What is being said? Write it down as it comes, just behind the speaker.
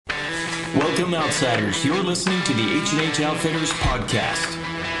Welcome, outsiders. You're listening to the H&H Outfitters Podcast.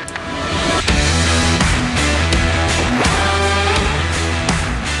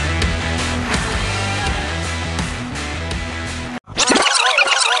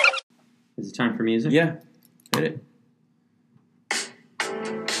 Is it time for music? Yeah. Hit it.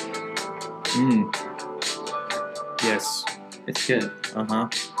 Yes. It's good. Uh-huh.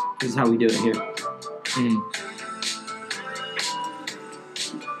 This is how we do it here.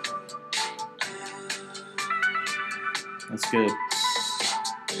 That's good.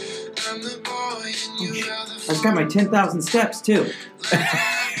 I just got my 10,000 steps, too.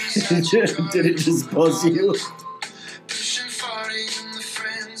 Did it just buzz you?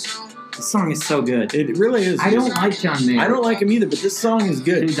 The song is so good. It really is. I don't like John Mayer. I don't like him either, but this song is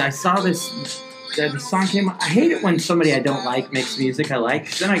good. Dude, I saw this. The song came out. I hate it when somebody I don't like makes music I like,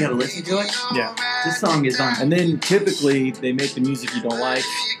 because then I got to listen to it. Yeah. This song is on. And then typically they make the music you don't like,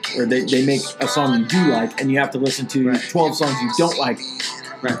 or they make a song you do like, and you have to listen to 12 songs you don't like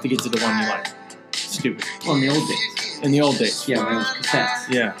to get to the one you like. Stupid. Well, in the old days. In the old days. Yeah, when it was cassettes.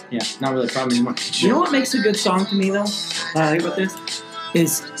 Yeah. Yeah, not really a problem anymore. You know what makes a good song to me, though? I like about this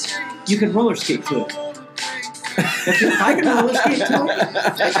is you can roller skate to it. If I can roller skate to it,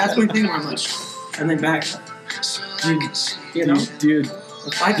 that's my thing where I'm like, and then back. You know? Dude,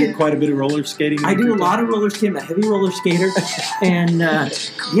 I did quite a bit of roller skating. I do a lot of roller skating. I'm a heavy roller skater. And,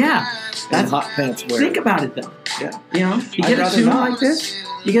 yeah. That's hot pants wear. Think about it, though. Yeah. You know? You get a tune like this,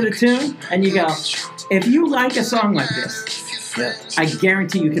 you get a tune, and you go, if you like a song like this, I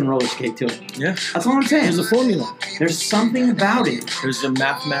guarantee you can roller skate to it. Yeah. That's all I'm saying. There's a formula. There's something about it. There's a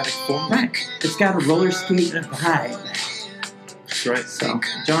mathematic formula. Right. It's got a roller skate vibe. That's right. So,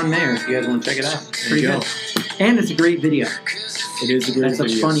 John Mayer, if you guys want to check it out. It's pretty There you good. And it's a great video. It is a great video.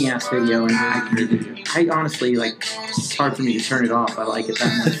 It's a funny-ass video. And I honestly, like, it's hard for me to turn it off. I like it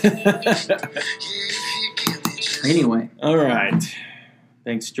that much. Anyway. All right.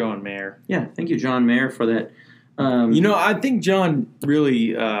 Thanks, John Mayer. Yeah, thank you, John Mayer, for that. I think John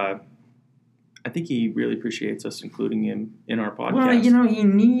really, I think he really appreciates us including him in our podcast. Well, he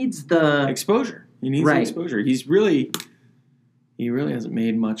needs the exposure. He needs the exposure. He really hasn't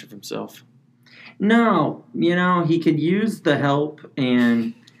made much of himself. No, he could use the help,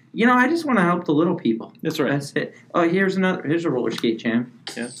 and I just want to help the little people. That's right. That's it. Oh, here's a roller skate jam.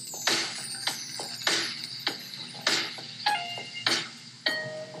 Yeah.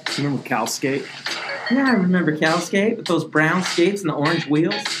 Remember Cal Skate? Yeah, I remember Cal Skate with those brown skates and the orange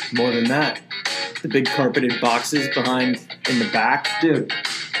wheels. More than that. The big carpeted boxes behind in the back. Dude,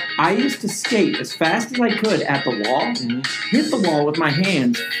 I used to skate as fast as I could at the wall, hit the wall with my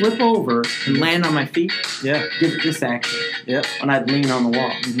hands, flip over, and land on my feet. Yeah. Give it this action. Yep. And I'd lean on the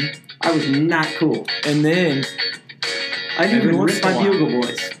wall. I was not cool. And then I didn't even rip my bugle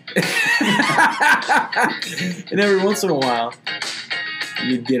boys. And every once in a while,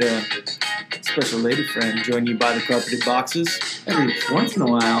 you'd get a special lady friend join you by the carpeted boxes. Every once in a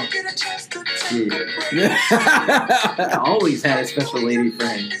while. Yeah. I always had a special lady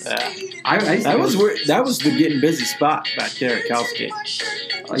friend. That was the getting busy spot back there at Cal Skate.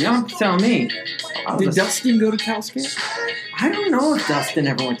 Oh, you don't have to tell me. Did Dustin go to Cal Skate? I don't know if Dustin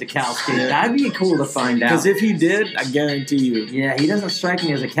ever went to Cal Skate. That'd be cool to find out. Because if he did, I guarantee you. Yeah, he doesn't strike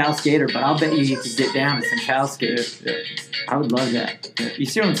me as a Cal Skater, but I'll bet you he could get down to some Cal Skate. Yeah. I would love that. Yeah. You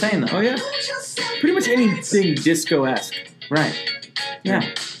see what I'm saying, though? Oh, yeah. Pretty much anything disco-esque. Right. Yeah.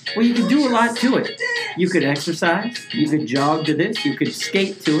 Well, you could do a lot to it. You could exercise. You could jog to this. You could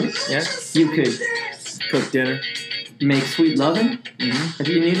skate to it. Yeah. You could cook dinner. Make sweet loving if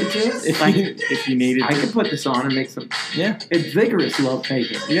you needed to. If you needed to. I could put this on and make some. Yeah. It's vigorous love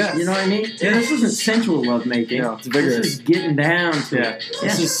making. Yeah. You know what I mean? Yeah. This isn't sensual love making. No, it's vigorous. This is getting down to it.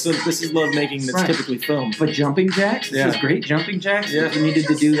 Yeah. This is love making that's typically filmed. But jumping jacks? This is great. Jumping jacks? Yeah. If you needed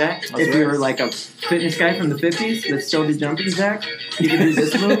to do that. That's if you were like a fitness guy from the 50s that still did jumping jacks, you could do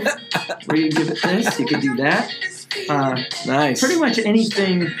this move. Where you give it this. You could do that. Nice. Pretty much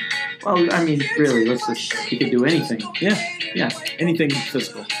anything. Well, I mean, really, you could do anything. Yeah. Yeah. Anything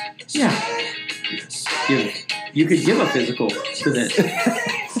physical. Yeah. You could give a physical to this.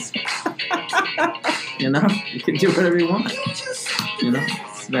 You could do whatever you want.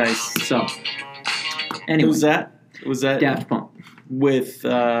 Nice. So, anyway. Was that Daft Punk. With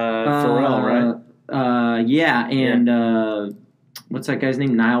Pharrell, right? Yeah, and what's that guy's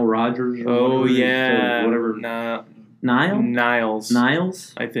name? Nile Rodgers? Or whatever, whatever. Niles?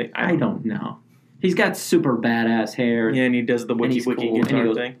 I think. I don't know. He's got super badass hair. Yeah, and he does the wiki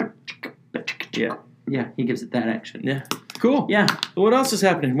guitar thing. Yeah, he gives it that action. Yeah. Cool. Yeah. So what else is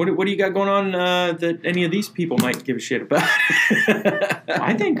happening? What do you got going on that any of these people might give a shit about?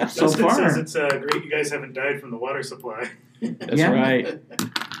 I think so Dustin far. says it's great you guys haven't died from the water supply. That's right.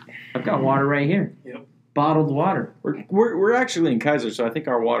 I've got water right here. Yep. Bottled water. We're actually in Kaiser, so I think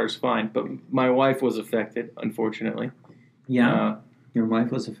our water's fine. But my wife was affected, unfortunately. Yeah. Your wife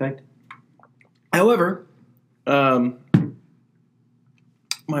was affected? However, my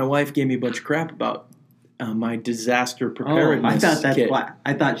wife gave me a bunch of crap about my disaster preparedness I thought that's kit. why.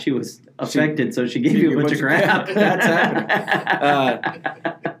 I thought she was affected, so she gave you a bunch of crap. That's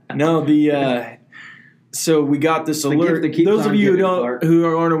happening. No, so we got this alert. Those of you who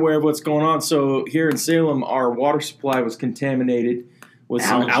aren't aware of what's going on, so here in Salem, our water supply was contaminated with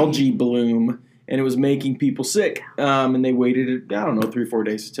some algae bloom, and it was making people sick. And they waited, 3-4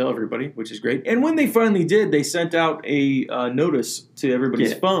 days to tell everybody, which is great. And when they finally did, they sent out a notice to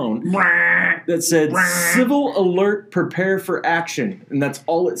everybody's phone that said, "Civil alert, prepare for action." And that's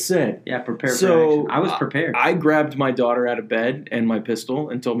all it said. Yeah, prepare for action. I was prepared. I grabbed my daughter out of bed and my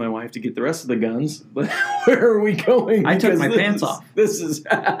pistol and told my wife to get the rest of the guns. Where are we going? I took my pants off. This is...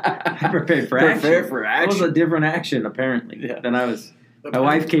 I prepared for action. Prepare for action. It was a different action, apparently, than I was... My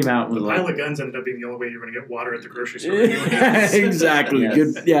wife came out and was like... The pile of guns ended up being the only way you're going to get water at the grocery store. Exactly. Yes.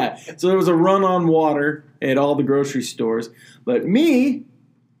 Good. Yeah. So there was a run on water at all the grocery stores. But me,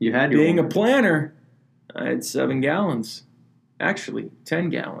 being a planner, I had 7 gallons. Actually, 10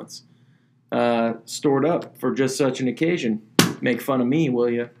 gallons stored up for just such an occasion. Make fun of me,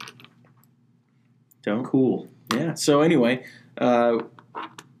 will you? Don't? Cool. Yeah. So anyway,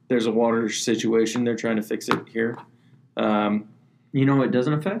 there's a water situation. They're trying to fix it here. You know what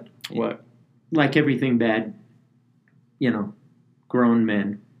doesn't affect? What? Like everything bad, grown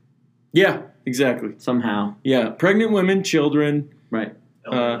men. Yeah, exactly. Somehow. Yeah, pregnant women, children. Right.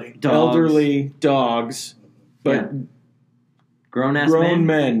 Elderly, dogs. But grown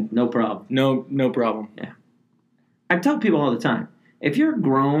men. No problem. No problem. Yeah. I tell people all the time, if you're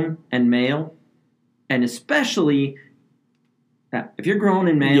grown and male, and especially if you're grown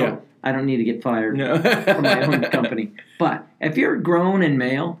and male, I don't need to get fired from my own company. But if you're grown and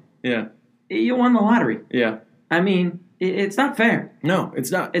male, you won the lottery. Yeah. I mean, it's not fair. No, it's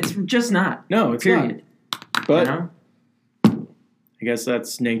not. It's just not. No, it's period. Not. But I guess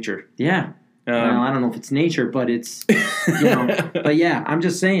that's nature. Yeah. Well, I don't know if it's nature, but it's, But yeah, I'm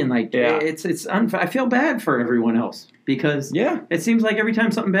just saying, it's I feel bad for everyone else because it seems like every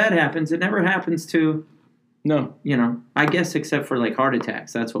time something bad happens, it never happens to. No. I guess except for heart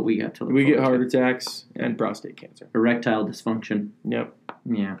attacks. That's what we got to look We get heart attacks and prostate cancer. Erectile dysfunction. Yep.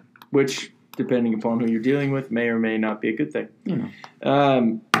 Yeah. Which, depending upon who you're dealing with, may or may not be a good thing.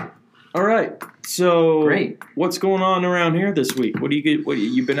 All right. So, great. What's going on around here this week? What do you get?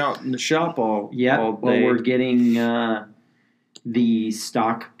 You've been out in the shop all day. Well, we're getting the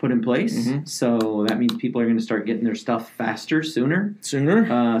stock put in place. Mm-hmm. So that means people are going to start getting their stuff sooner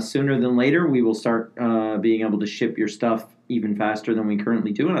than later. We will start being able to ship your stuff even faster than we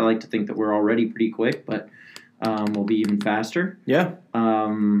currently do. And I like to think that we're already pretty quick, but we'll be even faster. Yeah.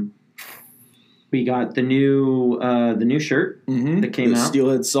 We got the new shirt that came out.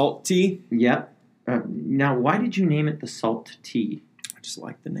 Steelhead Salt Tea. Yep. Now, why did you name it the Salt Tea? I just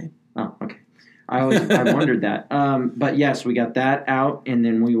like the name. Oh, okay. I wondered that. But yes, we got that out, and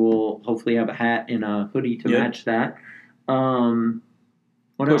then we will hopefully have a hat and a hoodie to match that.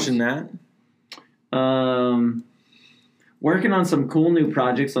 What Pushing else? that. Working on some cool new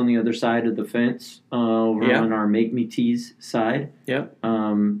projects on the other side of the fence, over on our Make Me Teas side. Yep.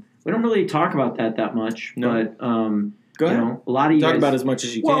 We don't really talk about that much, but go ahead. A lot of you talk guys, about as much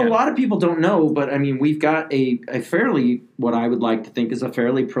as you can. Well, a lot of people don't know, but I mean, we've got a fairly, what I would like to think is a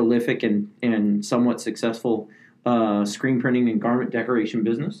fairly prolific and somewhat successful screen printing and garment decoration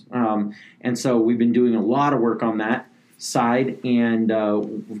business. And so we've been doing a lot of work on that side, and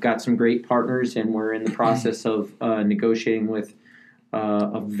we've got some great partners, and we're in the process of negotiating with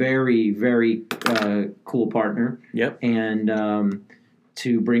a very, very cool partner. Yep. And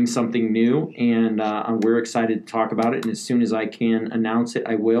to bring something new, and we're excited to talk about it. And as soon as I can announce it,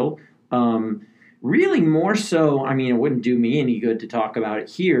 I will. Really, more so, I mean, it wouldn't do me any good to talk about it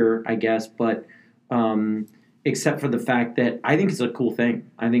here, I guess, but except for the fact that I think it's a cool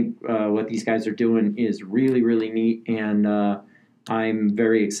thing. I think what these guys are doing is really, really neat, and I'm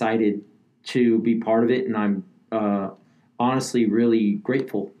very excited to be part of it, and I'm honestly really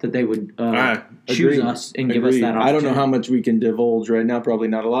grateful that they would choose us and give us that opportunity. I don't know how much we can divulge right now, probably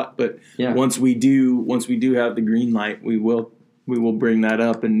not a lot, but once we do have the green light, we will we will bring that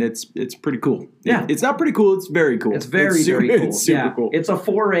up, and it's pretty cool. Yeah. It's not pretty cool. It's very cool. It's very cool. It's super cool. It's a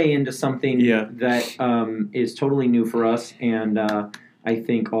foray into something that is totally new for us, and I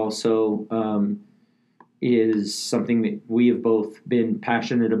think also is something that we have both been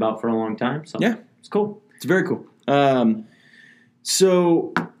passionate about for a long time. So yeah, it's cool. It's very cool.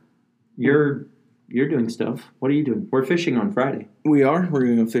 So you're doing stuff. What are you doing? We're fishing on Friday. We are. We're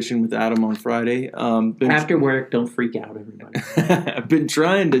going to go fishing with Adam on Friday. After work, don't freak out, everybody. I've been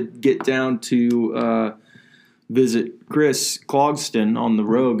trying to get down to visit Chris Clogston on the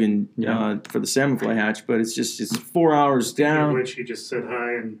Rogue and for the salmon fly hatch, but it's 4 hours down. Which he just said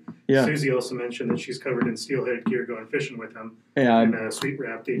hi, and Susie also mentioned that she's covered in steelhead gear going fishing with him. Yeah, and sweet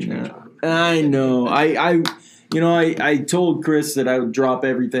wrapped H&H. I know. I told Chris that I would drop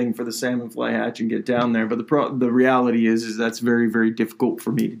everything for the salmon fly hatch and get down there, but the reality is that's very, very difficult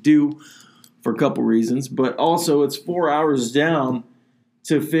for me to do for a couple reasons. But also, it's 4 hours down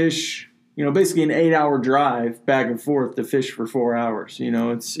to fish. Basically an 8-hour drive back and forth to fish for 4 hours.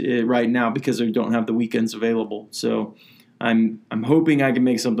 It's right now because we don't have the weekends available. So I'm hoping I can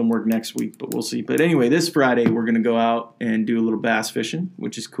make something work next week, but we'll see. But anyway, this Friday we're going to go out and do a little bass fishing,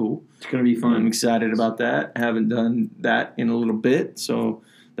 which is cool. It's going to be fun. I'm excited about that. I haven't done that in a little bit, so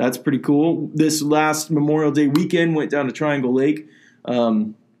that's pretty cool. This last Memorial Day weekend went down to Triangle Lake.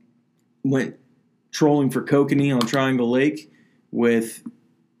 Went trolling for kokanee on Triangle Lake with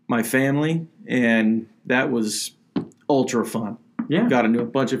my family, and that was ultra fun. Yeah. Got into a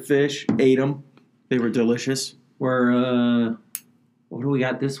bunch of fish, ate them. They were delicious. What do we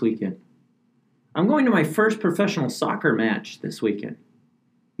got this weekend? I'm going to my first professional soccer match this weekend.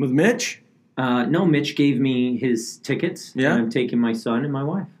 With Mitch? No, Mitch gave me his tickets. Yeah. And I'm taking my son and my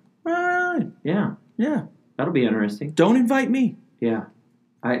wife. All right. Yeah. Yeah. That'll be interesting. Don't invite me. Yeah.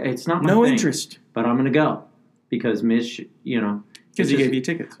 It's not my No thing, interest. But I'm going to go because Mitch, Because he gave you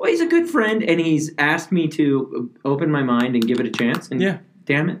tickets. Well, he's a good friend, and he's asked me to open my mind and give it a chance. And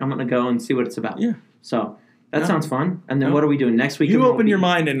damn it, I'm going to go and see what it's about. Yeah. So that sounds fun. And then what are we doing next week? You open your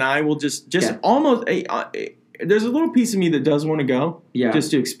mind, and I will just almost. There's a little piece of me that does want to go,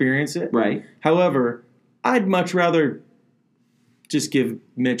 just to experience it. Right. However, I'd much rather just give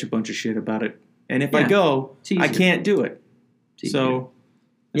Mitch a bunch of shit about it, and if I go, I can't do it. So.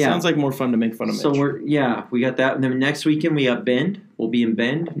 It sounds like more fun to make fun of Mitch. So we got that. And then next weekend we got Bend. We'll be in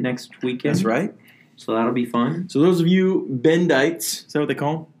Bend next weekend. That's right. So that'll be fun. So those of you Bendites, is that what they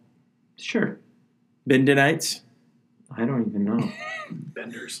call them? Sure. Bendinites? I don't even know.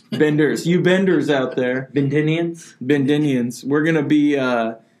 Benders. You benders out there. Bendinians. We're gonna be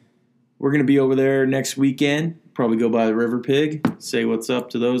over there next weekend. Probably go by the River Pig. Say what's up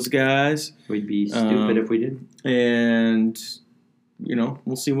to those guys. We'd be stupid if we didn't. And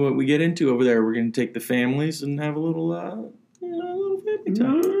we'll see what we get into over there. We're going to take the families and have a little family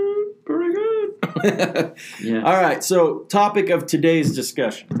time. Pretty good. Yeah. All right. So, topic of today's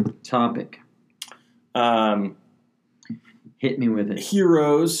discussion. Hit me with it.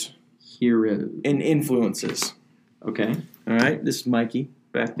 Heroes. And influences. Okay. All right. This is Mikey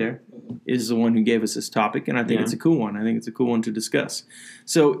back there. Is the one who gave us this topic, and I think it's a cool one. I think it's a cool one to discuss.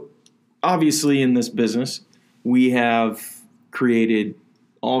 So, obviously, in this business, we have created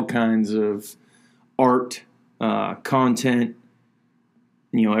all kinds of art, content,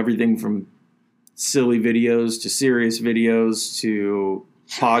 everything from silly videos to serious videos to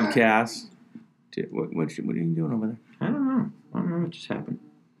podcasts. What are you doing over there? I don't know what just happened.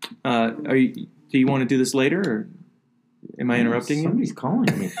 Do you want to do this later, or am I interrupting you? Somebody's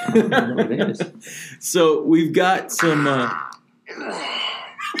calling me. I don't know what it is. So we've got some...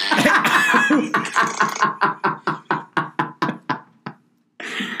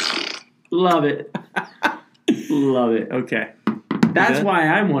 Love it. Okay. That's why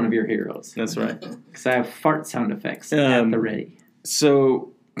I'm one of your heroes. That's right. Because I have fart sound effects at the ready.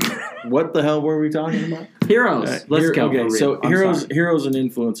 So, what the hell were we talking about? Heroes. Let's go. Okay, so heroes and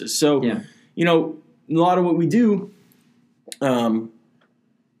influences. So, a lot of what we do, I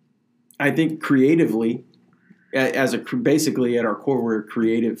think creatively, basically at our core, we're a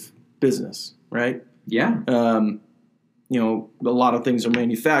creative business, right? Yeah. A lot of things are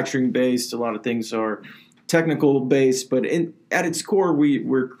manufacturing based. A lot of things are technical based. But at its core,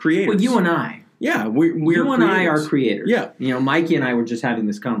 we're creators. Well, you and I. Yeah, we're you and I are creators. Yeah. Mikey and I were just having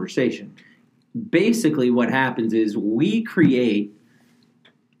this conversation. Basically, what happens is we create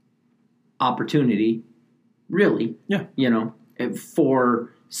opportunity, really. Yeah.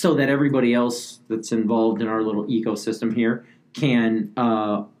 So that everybody else that's involved in our little ecosystem here can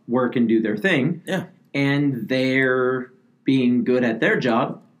work and do their thing. Yeah. And their being good at their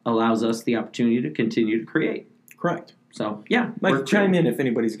job allows us the opportunity to continue to create. Correct. So yeah, Mike, chime in if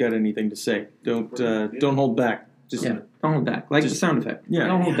anybody's got anything to say. Don't hold back. Just don't hold back. Like the sound effect. Yeah,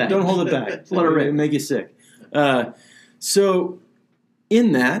 don't hold back. Don't hold it back. Let it rip. It'll make you sick. So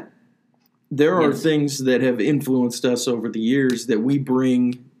in that, there are things that have influenced us over the years that we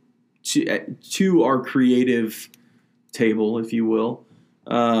bring to our creative table, if you will.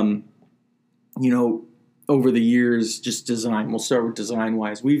 Over the years, just design. We'll start with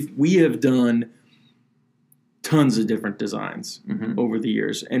design-wise. We have done tons of different designs over the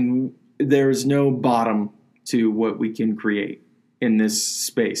years, and there's no bottom to what we can create in this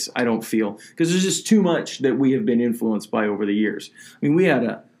space, I don't feel, because there's just too much that we have been influenced by over the years. I mean, we had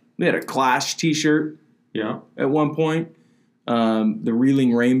a Clash T-shirt, at one point, the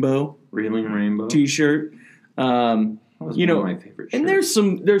Reeling Rainbow T-shirt, one of my favorite shirts. And there's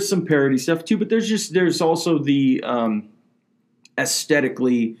some parody stuff too, but there's also the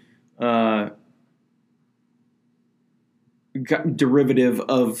aesthetically derivative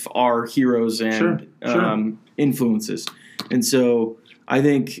of our heroes and influences. And so I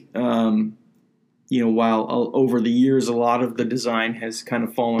think, while over the years a lot of the design has kind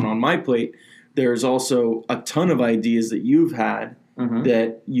of fallen on my plate, there's also a ton of ideas that you've had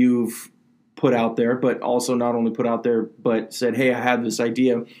that you've put out there, but also not only put out there, but said, hey, I had this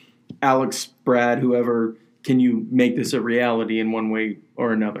idea. Alex, Brad, whoever, can you make this a reality in one way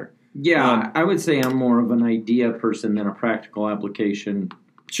or another? Yeah, I would say I'm more of an idea person than a practical application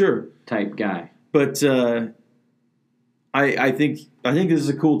type guy. But I think this is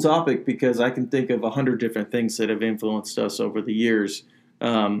a cool topic because I can think of 100 different things that have influenced us over the years,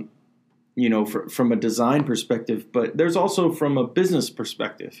 from a design perspective, but there's also from a business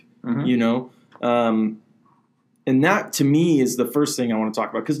perspective, and that to me is the first thing I want to talk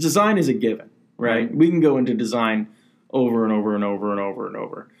about because design is a given, right? We can go into design over and over and over and over and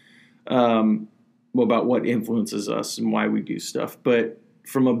over. About what influences us and why we do stuff. But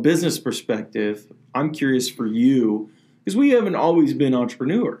from a business perspective, I'm curious for you, because we haven't always been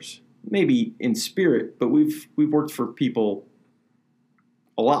entrepreneurs, maybe in spirit, but we've worked for people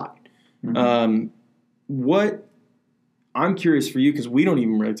a lot. What I'm curious for you, because we don't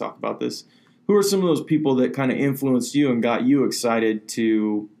even really talk about this, who are some of those people that kind of influenced you and got you excited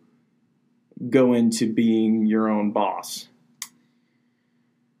to go into being your own boss?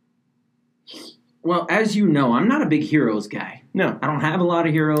 Well, as you know, I'm not a big heroes guy. No. I don't have a lot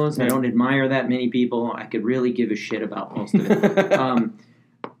of heroes. I don't admire that many people. I could really give a shit about most of it.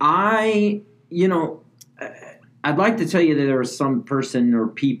 I'd like to tell you that there was some person or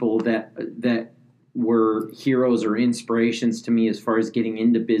people that were heroes or inspirations to me as far as getting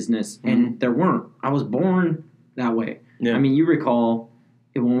into business, and there weren't. I was born that way. Yeah. I mean, you recall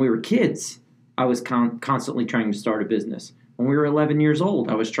when we were kids, I was constantly trying to start a business. When we were 11 years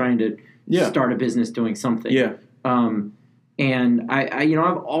old, I was trying to start a business doing something. Yeah. And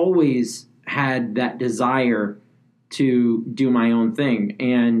I've always had that desire to do my own thing.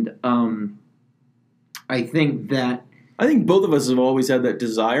 And I think both of us have always had that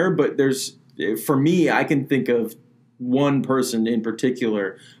desire, but for me, I can think of one person in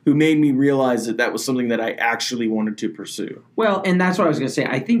particular who made me realize that was something that I actually wanted to pursue. Well, and that's what I was going to say.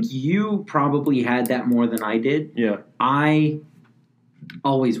 I think you probably had that more than I did. Yeah. I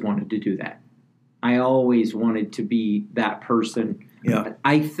always wanted to do that. I always wanted to be that person. Yeah.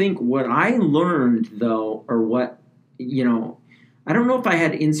 I think what I learned, though, or what, I don't know if I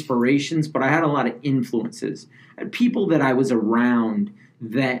had inspirations, but I had a lot of influences. People that I was around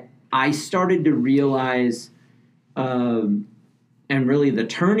that I started to realize, and really the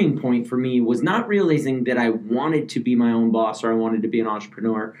turning point for me was not realizing that I wanted to be my own boss or I wanted to be an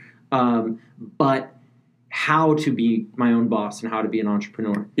entrepreneur, but how to be my own boss and how to be an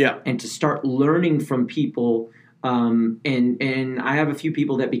entrepreneur. Yeah. And to start learning from people. And I have a few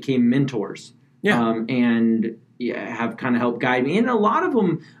people that became mentors. Yeah. And have kind of helped guide me. And a lot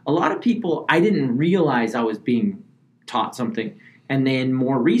of people, I didn't realize I was being taught something. And then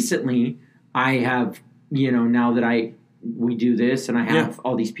more recently, I have, now that we do this and I have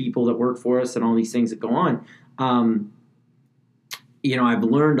all these people that work for us and all these things that go on, I've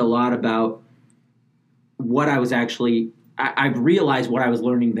learned a lot about what I was actually, I've realized what I was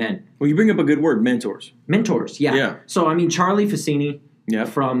learning then. Well, you bring up a good word, mentors. Mentors, yeah. Yeah. So, Charlie Fassini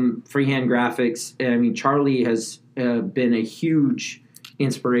from Freehand Graphics, Charlie has been a huge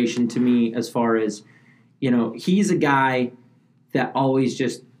inspiration to me as far as, he's a guy that always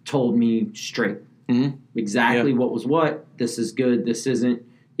just told me straight exactly what was what, this is good, this isn't.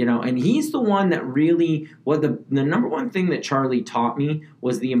 And he's the one that really, the number one thing that Charlie taught me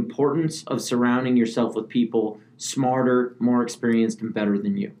was the importance of surrounding yourself with people smarter, more experienced, and better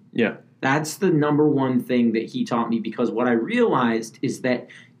than you. Yeah. That's the number one thing that he taught me, because what I realized is that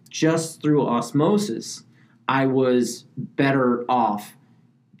just through osmosis, I was better off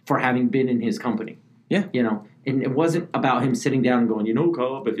for having been in his company. Yeah. And it wasn't about him sitting down and going,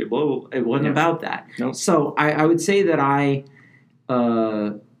 Cobb, if you blow, it wasn't about that. Nope. So I would say that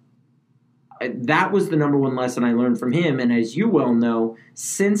that was the number one lesson I learned from him. And as you well know,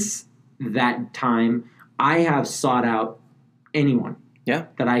 since that time, I have sought out anyone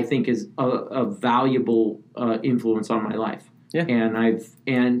that I think is a valuable influence on my life. Yeah.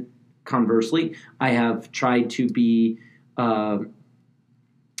 And conversely, I have tried to be that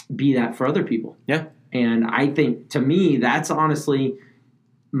for other people. Yeah. And I think, to me, that's honestly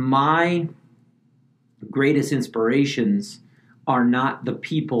my greatest inspirations are not the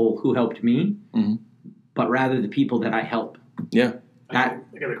people who helped me, but rather the people that I help. Yeah. I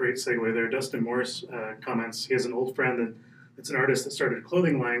got a great segue there. Dustin Morris comments, he has an old friend that's an artist that started a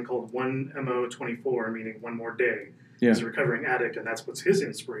clothing line called 1MO24, meaning one more day. Yeah. He's a recovering addict, and that's what's his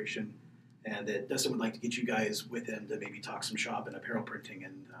inspiration. And that Dustin would like to get you guys with him to maybe talk some shop and apparel printing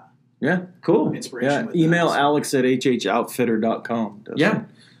and yeah, cool. Inspiration. Yeah, email Alex at hhoutfitter.com. Yeah,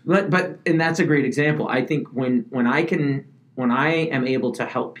 but and that's a great example. I think when I am able to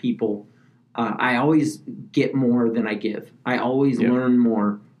help people, I always get more than I give. I always learn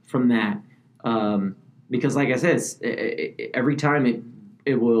more from that, because, like I said, every time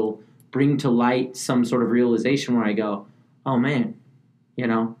it will bring to light some sort of realization where I go, oh man,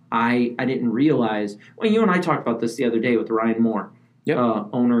 I didn't realize. Well, you and I talked about this the other day with Ryan Moore. Yep.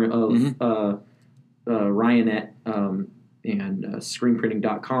 Owner of Ryanette and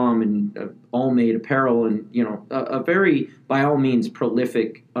screenprinting.com and All Made Apparel, and a very, by all means,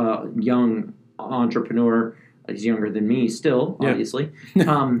 prolific young entrepreneur. He's younger than me still, obviously.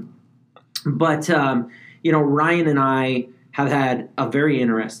 But Ryan and I have had a very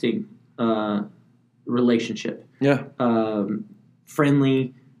interesting relationship. Yeah.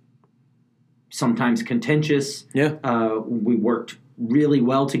 Friendly, sometimes contentious. Yeah. We worked really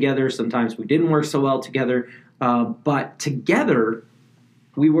well together. Sometimes we didn't work so well together. But together,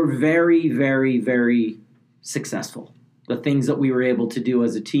 we were very, very, very successful. The things that we were able to do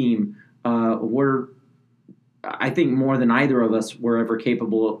as a team were, I think, more than either of us were ever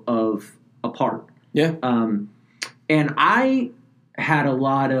capable of apart. Yeah. And I had a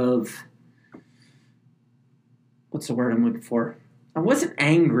lot of, what's the word I'm looking for? I wasn't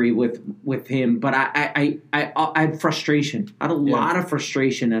angry with him, but I had frustration. I had a lot of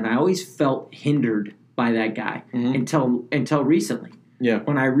frustration, and I always felt hindered by that guy until recently. Yeah.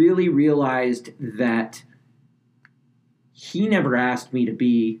 When I really realized that he never asked me to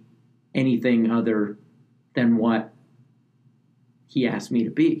be anything other than what he asked me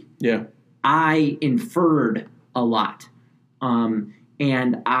to be. Yeah. I inferred a lot, and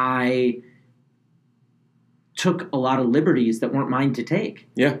I took a lot of liberties that weren't mine to take.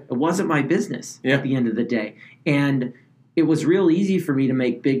 Yeah. It wasn't my business at the end of the day. And it was real easy for me to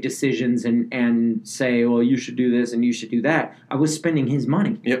make big decisions and say, well, you should do this and you should do that. I was spending his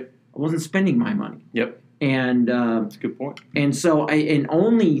money. Yep. I wasn't spending my money. Yep. And that's a good point. And so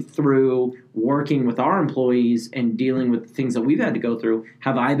only through working with our employees and dealing with the things that we've had to go through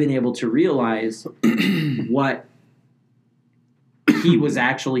have I been able to realize what he was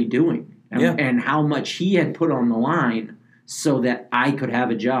actually doing. And how much he had put on the line so that I could have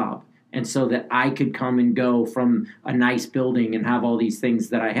a job and so that I could come and go from a nice building and have all these things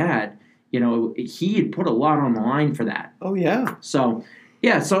that I had. He had put a lot on the line for that. Oh, yeah. So,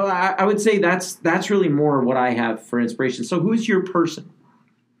 so I would say that's really more what I have for inspiration. So who's your person?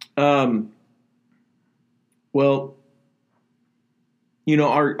 Well,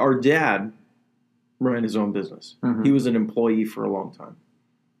 our dad ran his own business. Mm-hmm. He was an employee for a long time.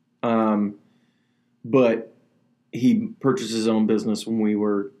 But he purchased his own business when we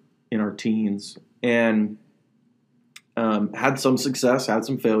were in our teens and had some success, had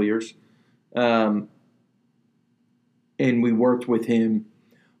some failures. And we worked with him.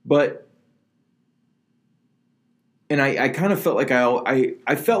 But I kind of felt like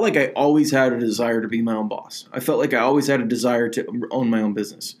I felt like I always had a desire to be my own boss. I felt like I always had a desire to own my own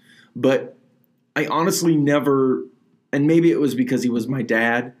business. But I honestly never, and maybe it was because he was my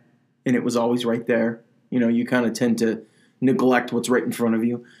dad, and it was always right there. You kind of tend to neglect what's right in front of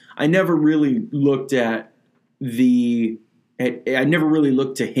you. I never really looked I never really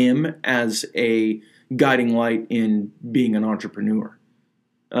looked to him as a guiding light in being an entrepreneur.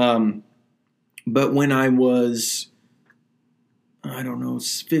 But when I was,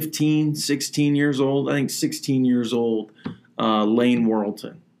 15, 16 years old, I think 16 years old, Lane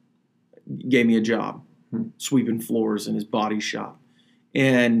Worrelton gave me a job sweeping floors in his body shop.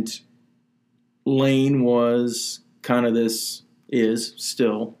 And Lane was kind of this, he's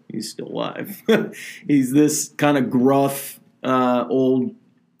still alive. He's this kind of gruff, old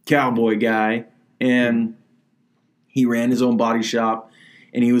cowboy guy, and he ran his own body shop,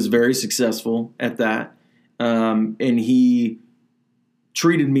 and he was very successful at that. And he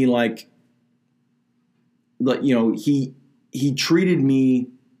treated me like he treated me,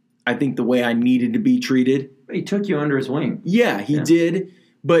 I think, the way I needed to be treated. He took you under his wing. Yeah, he did.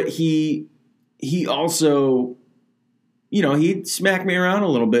 But he also, he'd smack me around a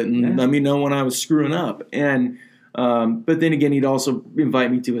little bit and let me know when I was screwing up. And but then again, he'd also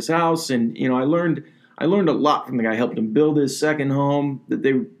invite me to his house, and I learned a lot from the guy. I helped him build his second home that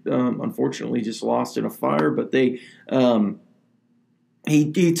they unfortunately just lost in a fire. But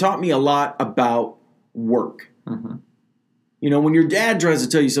he taught me a lot about work. Mm-hmm. When your dad tries to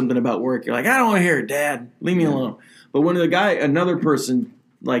tell you something about work, you're like, I don't want to hear it, Dad. Leave me alone. But when another person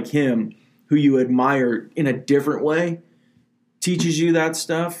like him, who you admire in a different way, teaches you that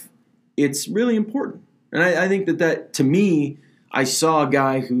stuff, it's really important. And I think that to me, I saw a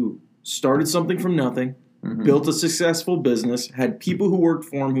guy who started something from nothing, built a successful business, had people who worked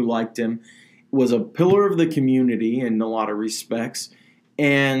for him who liked him, was a pillar of the community in a lot of respects,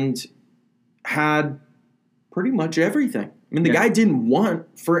 and had pretty much everything. I mean, the guy didn't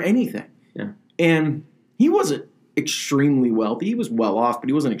want for anything. Yeah. And he wasn't extremely wealthy. He was well off, but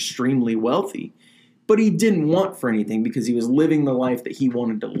he wasn't extremely wealthy. But he didn't want for anything because he was living the life that he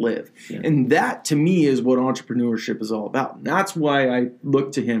wanted to live. Yeah. And that, to me, is what entrepreneurship is all about. And that's why I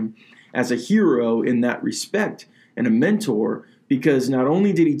look to him as a hero in that respect and a mentor, because not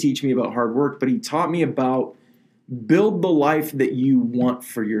only did he teach me about hard work, but he taught me about build the life that you want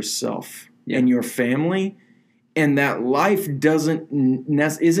for yourself and your family. And that life isn't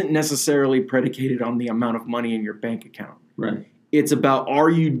necessarily predicated on the amount of money in your bank account. Right. It's about, are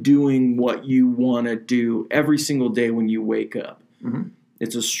you doing what you want to do every single day when you wake up? Mm-hmm.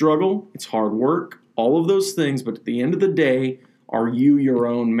 It's a struggle. It's hard work. All of those things. But at the end of the day, are you your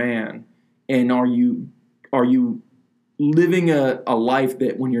own man? And are you living a life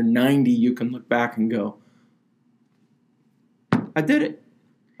that when you're 90, you can look back and go, I did it.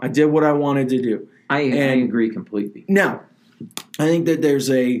 I did what I wanted to do. I agree completely. Now, I think that there's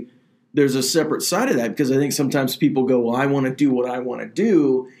a separate side of that, because I think sometimes people go, well, I want to do what I want to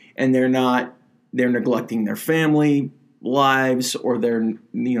do, and they're neglecting their family lives, or they're,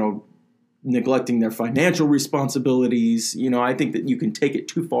 neglecting their financial responsibilities. I think that you can take it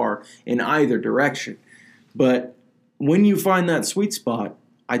too far in either direction. But when you find that sweet spot,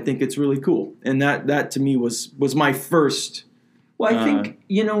 I think it's really cool. And that to me was my first. Well, I think,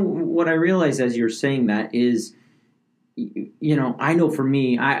 what I realized as you're saying that is, I know for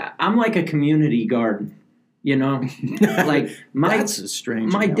me, I'm like a community garden, like that's a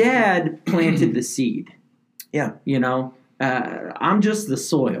strange my analogy. Dad planted the seed. Yeah. I'm just the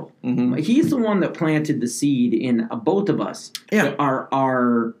soil. Mm-hmm. He's the one that planted the seed in both of us. Yeah.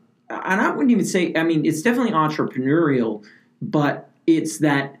 And I wouldn't even say, it's definitely entrepreneurial, but it's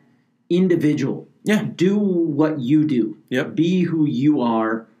that individual. Yeah. Do what you do. Yep. Be who you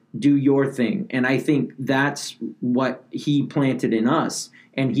are. Do your thing. And I think that's what he planted in us.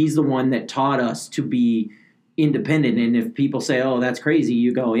 And he's the one that taught us to be independent. And if people say, oh, that's crazy,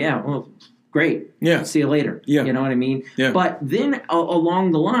 you go, yeah, well, great. Yeah. See you later. Yeah. You know what I mean? Yeah. But then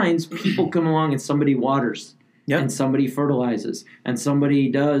along the lines, people come along and somebody waters. Yep. And somebody fertilizes. And somebody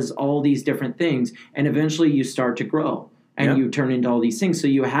does all these different things. And eventually you start to grow. And you turn into all these things. So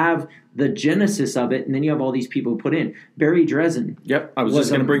you have the genesis of it, and then you have all these people who put in. Barry Dresden. Yep, I was just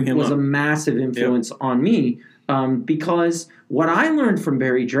going to bring him up. Was a massive influence on me because what I learned from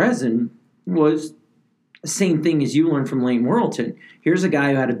Barry Dresden was the same thing as you learned from Lane Worrelton. Here's a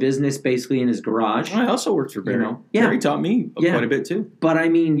guy who had a business basically in his garage. I also worked for Barry. Barry taught me quite a bit too. But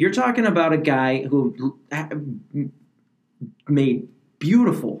you're talking about a guy who made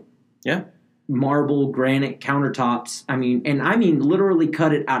beautiful marble, granite countertops. Literally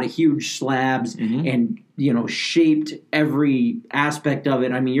cut it out of huge slabs and, shaped every aspect of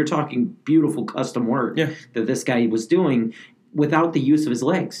it. You're talking beautiful custom work that this guy was doing without the use of his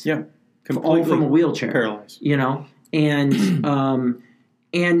legs. Yeah. All from a wheelchair. Paralyzed.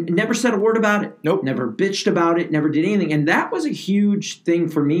 And never said a word about it. Nope. Never bitched about it, never did anything. And that was a huge thing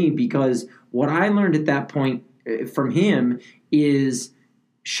for me because what I learned at that point from him is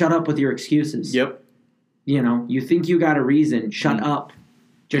shut up with your excuses. Yep. You think you got a reason. Shut up.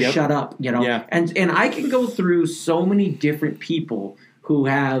 Just shut up, Yeah. And I can go through so many different people who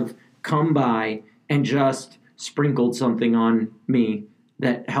have come by and just sprinkled something on me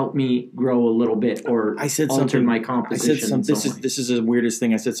that helped me grow a little bit or alter my composition. This is the weirdest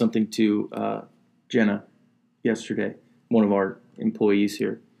thing. I said something to Jenna yesterday, one of our employees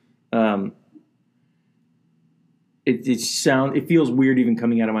here. It feels weird even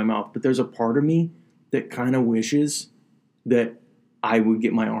coming out of my mouth, but there's a part of me that kind of wishes that I would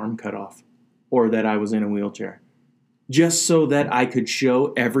get my arm cut off or that I was in a wheelchair, just so that I could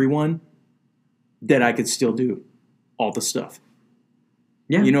show everyone that I could still do all the stuff.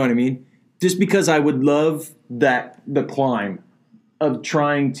 Yeah. You know what I mean? Just because I would love the climb of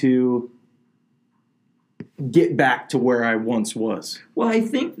trying to get back to where I once was. Well, I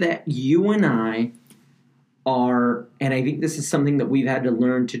think that you and I are, and I think this is something that we've had to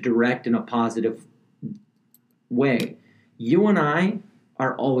learn to direct in a positive way. You and I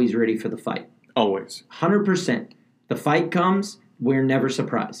are always ready for the fight. Always. 100%. The fight comes, we're never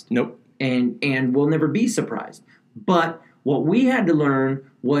surprised. Nope. And we'll never be surprised. But what we had to learn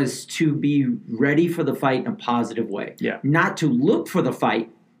was to be ready for the fight in a positive way. Yeah. Not to look for the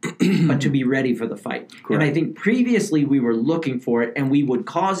fight, but to be ready for the fight. Correct. And I think previously we were looking for it and we would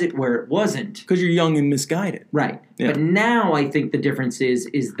cause it where it wasn't. Because you're young and misguided. Right. Yeah. But now I think the difference is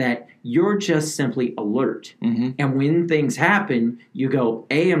that you're just simply alert. Mm-hmm. And when things happen, you go,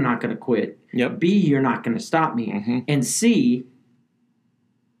 A, I'm not going to quit. Yep. B, you're not going to stop me. Mm-hmm. And C,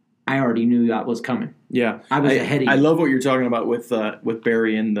 I already knew that was coming. Yeah. I was ahead of you. I love what you're talking about with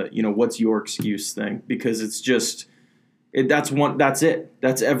Barry and the, what's your excuse thing, because it's just that's it.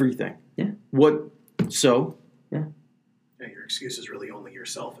 That's everything. Yeah. What so? Yeah. Yeah, your excuse is really only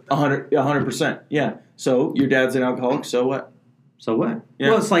yourself. 100%. Yeah. So your dad's an alcoholic, so what? So what? Yeah.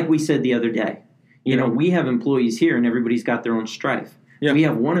 Well, it's like we said the other day. We have employees here and everybody's got their own strife. Yeah. We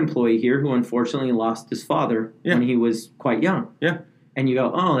have one employee here who unfortunately lost his father when he was quite young. Yeah. And you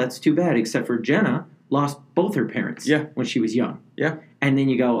go, oh, that's too bad, except for Jenna lost both her parents when she was young. Yeah. And then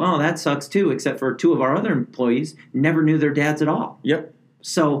you go, oh, that sucks too, except for two of our other employees never knew their dads at all. Yep.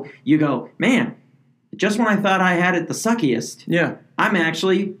 So you go, man, just when I thought I had it the suckiest, I'm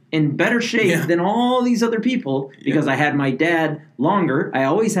actually in better shape than all these other people because I had my dad longer. I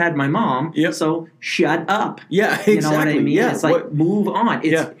always had my mom. Yep. So shut up. Yeah, exactly. You know what I mean? Yeah. It's like, move on.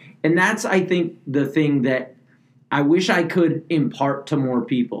 And that's, I think, the thing that I wish I could impart to more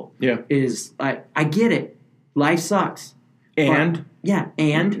people. Yeah. Is I get it. Life sucks. And? Yeah,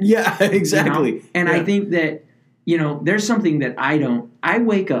 exactly. And I think that, there's something that I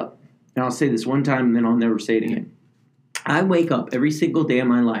wake up, and I'll say this one time and then I'll never say it again. I wake up every single day of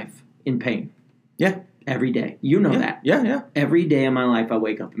my life in pain. Yeah. Every day. You know that. Yeah. Every day of my life I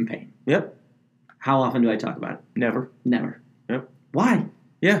wake up in pain. Yep. How often do I talk about it? Never. Yep. Why?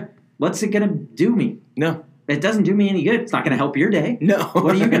 Yeah. What's it going to do me? No. It doesn't do me any good. It's not going to help your day. No.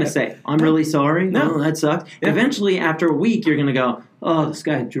 What are you going to say? I'm really sorry. No. Oh, that sucks. Yeah. Eventually, after a week, you're going to go, oh, this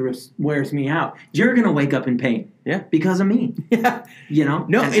guy just wears me out. You're going to wake up in pain. Yeah. Because of me. Yeah. No,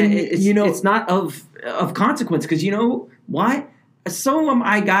 it's not of consequence because you know why? So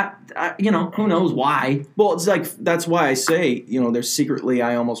I got, who knows why. Well, it's like, that's why I say, there's secretly,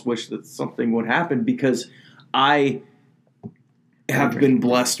 I almost wish that something would happen because I have been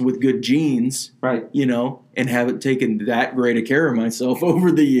blessed with good genes, right? And haven't taken that great a care of myself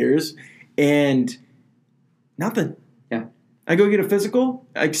over the years, and nothing. Yeah, I go get a physical.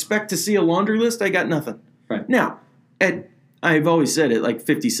 I expect to see a laundry list. I got nothing. Right now, I've always said it. Like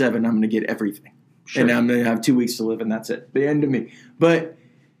 57, I'm going to get everything, and I'm going to have 2 weeks to live, and that's it. The end of me. But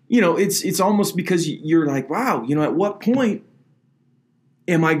it's almost because you're like, wow, at what point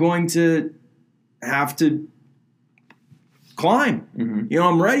am I going to have to climb? Mm-hmm.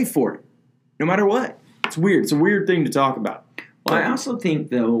 I'm ready for it, no matter what. It's weird. It's a weird thing to talk about. Well, I also think,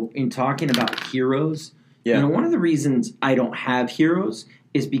 though, in talking about heroes, one of the reasons I don't have heroes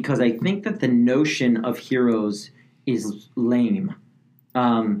is because I think that the notion of heroes is lame.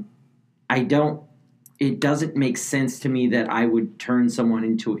 It doesn't make sense to me that I would turn someone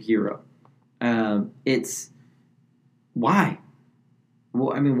into a hero. It's why?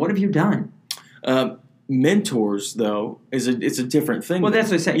 Well, I mean, what have you done? Mentors, though, it's a different thing. Well,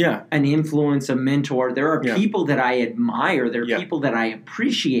 that's what I say. Yeah. An influence, a mentor. There are people that I admire. There are people that I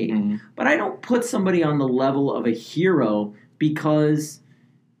appreciate. Mm-hmm. But I don't put somebody on the level of a hero because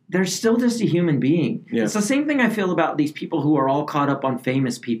they're still just a human being. Yeah. It's the same thing I feel about these people who are all caught up on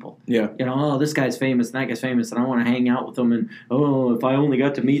famous people. Yeah. Oh, this guy's famous and that guy's famous and I want to hang out with them and, oh, if I only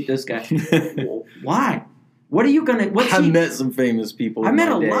got to meet this guy. Why? What are you going to... I've met some famous people. I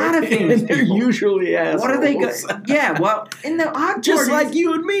met a lot of famous people. They're usually assholes. What are they going to... Yeah, well, in the odd just part like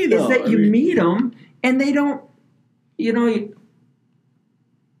you and me, though. Is that you meet them and they don't...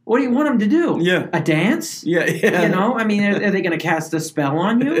 What do you want them to do? Yeah. A dance? Yeah. You know, I mean, are they going to cast a spell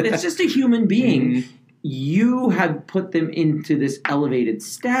on you? It's just a human being. Mm-hmm. You have put them into this elevated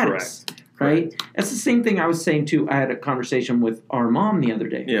status. Correct. Right? That's the same thing I was saying too. I had a conversation with our mom the other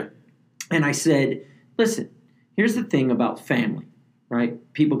day. Yeah. And I said, listen, here's the thing about family, right?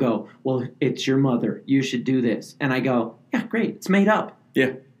 People go, well, it's your mother. You should do this. And I go, yeah, great. It's made up.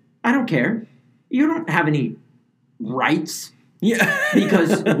 Yeah. I don't care. You don't have any rights. Yeah.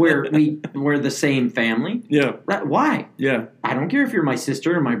 Because we're the same family. Yeah. Why? Yeah. I don't care if you're my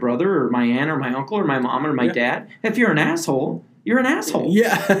sister or my brother or my aunt or my uncle or my mom or my dad. If you're an asshole, you're an asshole.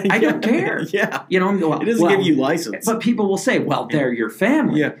 Yeah. I don't care. Yeah. You know, well, it doesn't give you license. But people will say, well, they're your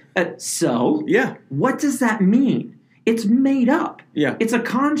family. Yeah. So yeah. What does that mean? It's made up. Yeah. It's a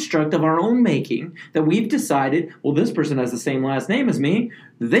construct of our own making that we've decided, well, this person has the same last name as me.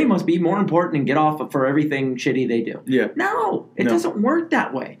 They must be more important and get off for everything shitty they do. Yeah. No, it doesn't work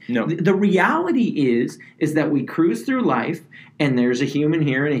that way. No. The reality is that we cruise through life and there's a human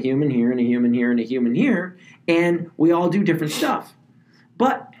here and a human here and a human here and a human here, and we all do different stuff.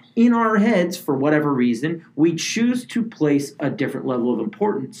 But in our heads, for whatever reason, we choose to place a different level of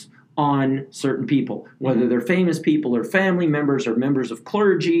importance on certain people, whether they're famous people or family members or members of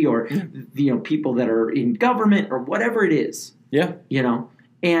clergy or people that are in government or whatever it is. Yeah.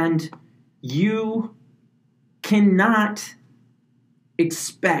 And you cannot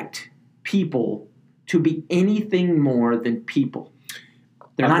expect people to be anything more than people.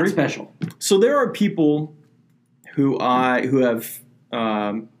 They're not special. So there are people who have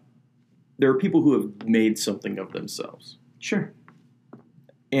made something of themselves. Sure.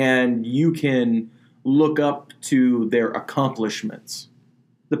 And you can look up to their accomplishments.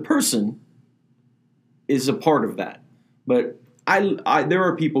 The person is a part of that. But there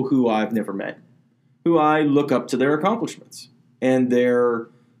are people who I've never met who I look up to their accomplishments and their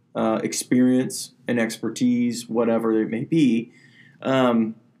experience and expertise, whatever it may be.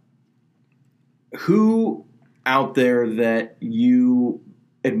 Who out there that you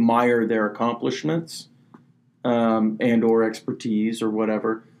admire their accomplishments and or expertise or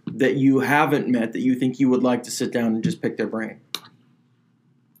whatever that you haven't met that you think you would like to sit down and just pick their brain?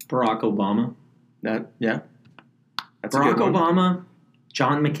 Barack Obama. That's Barack Obama,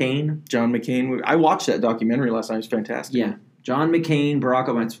 John McCain. John McCain. I watched that documentary last night. It was fantastic. Yeah. John McCain, Barack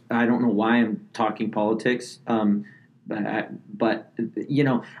Obama. I don't know why I'm talking politics. But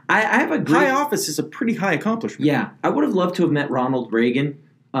I have a great... High office is a pretty high accomplishment. Yeah. I would have loved to have met Ronald Reagan.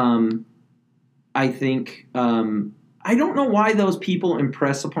 I think... I don't know why those people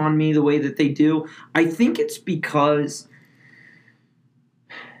impress upon me the way that they do. I think it's because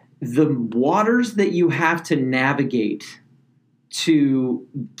the waters that you have to navigate to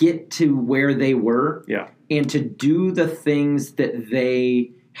get to where they were and to do the things that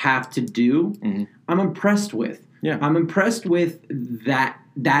they have to do, I'm impressed with. Yeah. I'm impressed with that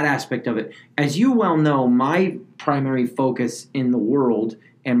aspect of it. As you well know, my primary focus in the world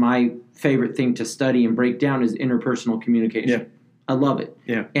and my favorite thing to study and break down is interpersonal communication. Yeah. I love it.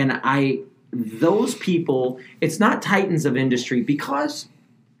 Yeah. And those people, it's not titans of industry because,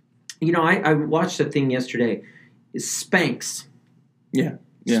 I watched a thing yesterday. Spanx. Yeah.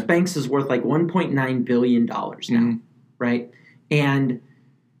 Yeah. Spanx is worth like $1.9 billion now, right? And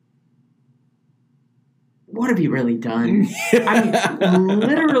what have you really done? I mean,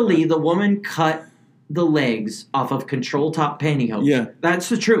 literally, the woman cut the legs off of control top pantyhose. Yeah. That's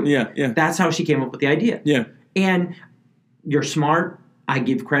the truth. Yeah, yeah. That's how she came up with the idea. Yeah. And you're smart. I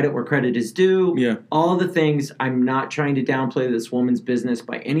give credit where credit is due. Yeah. All the things. I'm not trying to downplay this woman's business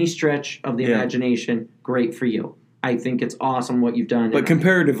by any stretch of the imagination. Great for you. I think it's awesome what you've done. But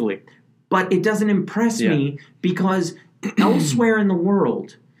comparatively. But it doesn't impress me because elsewhere in the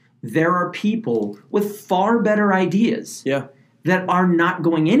world, there are people with far better ideas that are not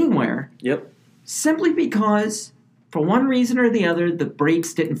going anywhere. Yep. Simply because, for one reason or the other, the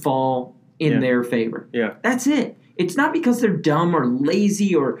brakes didn't fall in their favor. Yeah. That's it. It's not because they're dumb or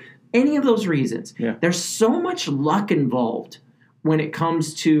lazy or any of those reasons. Yeah. There's so much luck involved when it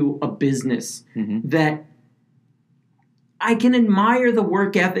comes to a business that I can admire the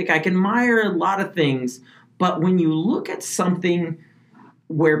work ethic. I can admire a lot of things. But when you look at something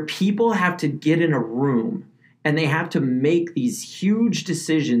where people have to get in a room and they have to make these huge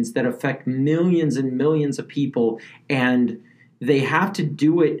decisions that affect millions and millions of people, and they have to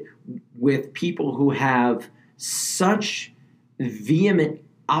do it with people who have such vehement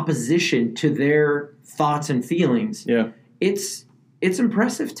opposition to their thoughts and feelings, it's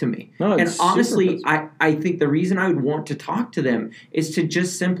impressive to me. No, and honestly, I think the reason I would want to talk to them is to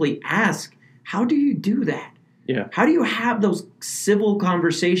just simply ask, how do you do that? Yeah. How do you have those civil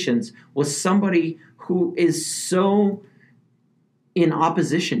conversations with somebody who is so in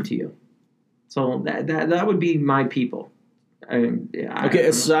opposition to you? So that would be my people. Okay,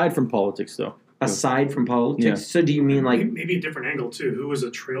 aside from politics, though. Aside from politics? Yeah. So do you mean like... Maybe a different angle, too. Who was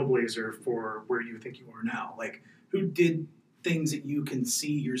a trailblazer for where you think you are now? Like, who did things that you can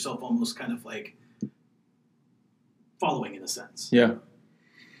see yourself almost kind of like following in a sense? Yeah.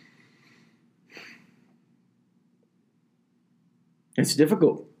 It's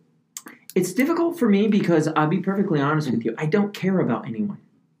difficult. It's difficult for me because I'll be perfectly honest with you. I don't care about anyone.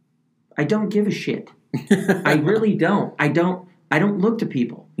 I don't give a shit. I really don't. I don't look to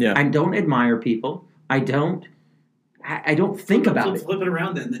people. Yeah. I don't admire people. I don't think about it. Flip it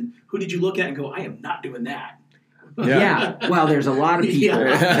around then who did you look at and go, I am not doing that? Yeah. Well, there's a lot of people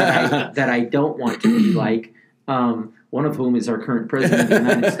that I don't want to be like. One of whom is our current president of the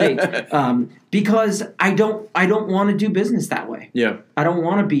United States, because I don't want to do business that way. Yeah, I don't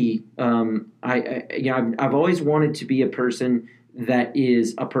want to be. I've always wanted to be a person that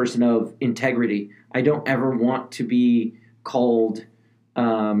is a person of integrity. I don't ever want to be called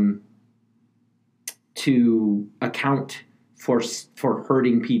to account for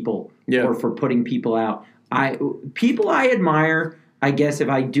hurting people or for putting people out. People I admire. I guess if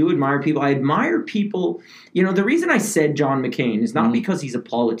I do admire people, I admire people. You know, the reason I said John McCain is not because he's a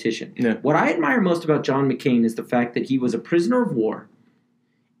politician. Yeah. What I admire most about John McCain is the fact that he was a prisoner of war.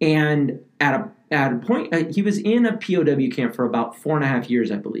 And at a point, he was in a POW camp for about 4.5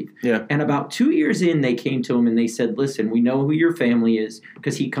 years, I believe. Yeah. And about 2 years in, they came to him and they said, listen, we know who your family is,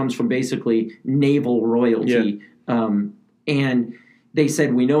 because he comes from basically naval royalty. Yeah. And they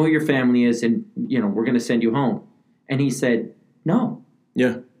said, we know who your family is, and, we're going to send you home. And he said, no.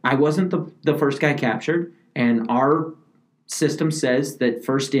 Yeah. I wasn't the first guy captured, and our system says that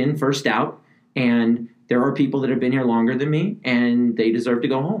first in, first out, and there are people that have been here longer than me, and they deserve to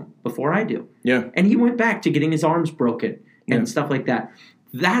go home before I do. Yeah. And he went back to getting his arms broken and stuff like that.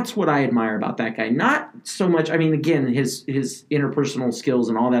 That's what I admire about that guy. Not so much, again, his interpersonal skills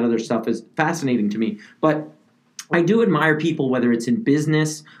and all that other stuff is fascinating to me, but I do admire people, whether it's in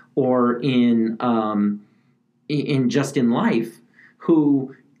business or in just in life,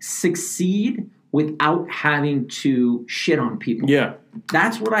 who succeed without having to shit on people. Yeah.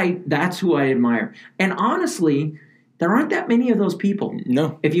 That's who I admire. And honestly, there aren't that many of those people.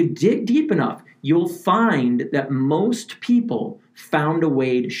 No. If you dig deep enough, you'll find that most people found a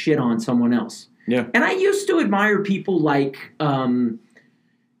way to shit on someone else. Yeah. And I used to admire people like and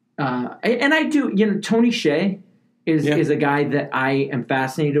I do, Tony Hsieh is a guy that I am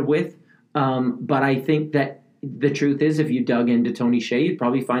fascinated with. But I think that the truth is, if you dug into Tony Hsieh, you'd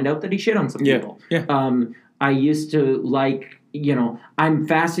probably find out that he shit on some people. Yeah. I used to like, I'm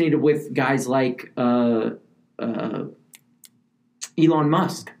fascinated with guys like Elon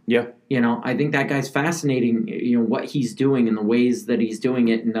Musk. Yeah. I think that guy's fascinating, what he's doing and the ways that he's doing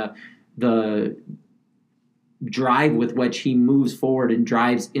it, and the drive with which he moves forward and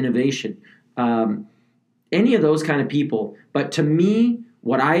drives innovation. Any of those kind of people. But to me,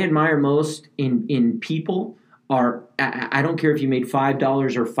 what I admire most in people are, I don't care if you made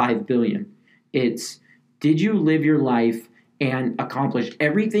 $5 or $5 billion. It's, did you live your life and accomplish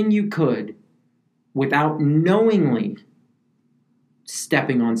everything you could without knowingly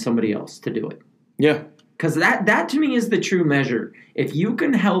stepping on somebody else to do it? Yeah. Because that to me is the true measure. If you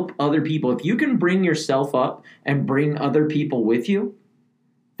can help other people, if you can bring yourself up and bring other people with you,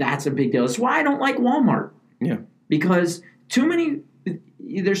 that's a big deal. That's why I don't like Walmart. Yeah. Because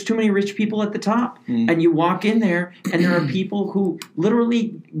there's too many rich people at the top. And you walk in there and there are people who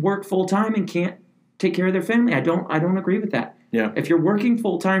literally work full time and can't take care of their family. I don't agree with that. Yeah. If you're working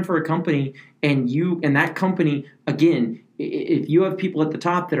full time for a company and that company, again, if you have people at the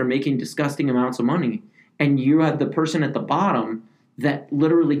top that are making disgusting amounts of money and you have the person at the bottom that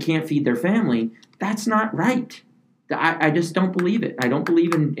literally can't feed their family, that's not right. I just don't believe it. I don't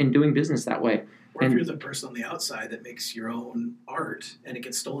believe in doing business that way. Or if you're the person on the outside that makes your own art and it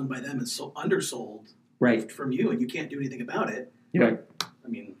gets stolen by them and so undersold from you and you can't do anything about it. Right.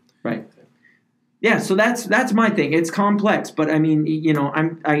 Right. Yeah, so that's my thing. It's complex, but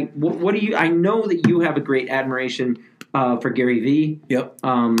what do you? I know that you have a great admiration for Gary Vee. Yep.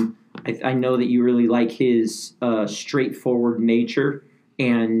 I know that you really like his straightforward nature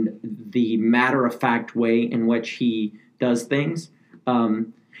and the matter-of-fact way in which he does things. I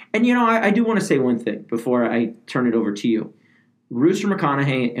do want to say one thing before I turn it over to you. Rooster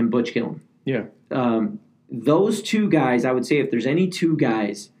McConaughey and Butch Gillen. Yeah. Those two guys, I would say if there's any two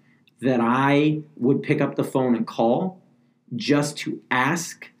guys that I would pick up the phone and call just to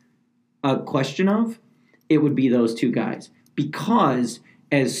ask a question of, it would be those two guys. Because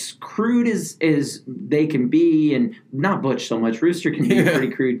as crude as they can be, and not Butch so much, Rooster can be a pretty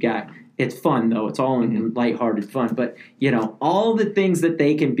crude guy. It's fun, though. It's all in lighthearted fun. But, all the things that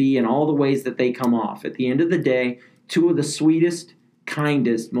they can be and all the ways that they come off, at the end of the day, two of the sweetest,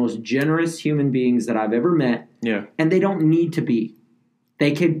 kindest, most generous human beings that I've ever met. Yeah. And they don't need to be.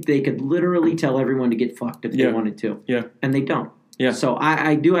 They could literally tell everyone to get fucked if they wanted to. Yeah. And they don't. Yeah. So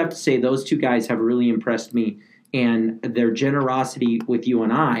I do have to say those two guys have really impressed me. And their generosity with you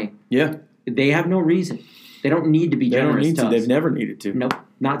and I, they have no reason. They don't need to be generous to us. They've never needed to. Nope.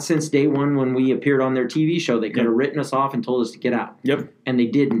 Not since day one when we appeared on their TV show. They could have written us off and told us to get out. Yep. And they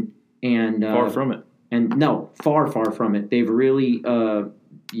didn't. And far from it. And no, far from it. They've really,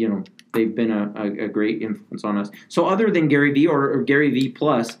 they've been a great influence on us. So other than Gary V or Gary V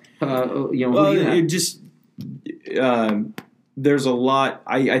plus, who do you have? It just there's a lot.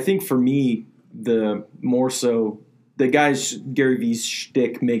 I think for me, the more so the guy's Gary V's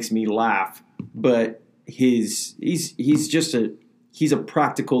shtick makes me laugh, but he's a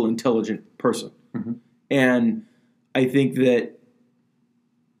practical, intelligent person, and I think that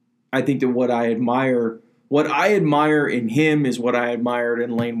what I admire in him is what I admired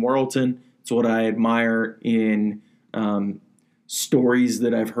in Lane Worrelton. It's what I admire in stories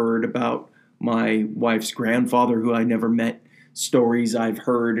that I've heard about my wife's grandfather, who I never met. Stories I've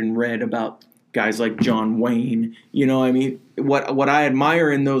heard and read about guys like John Wayne. What I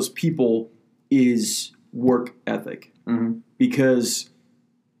admire in those people is work ethic, because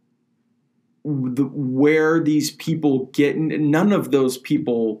where these people get, none of those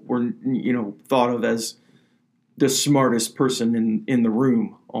people were, thought of as the smartest person in the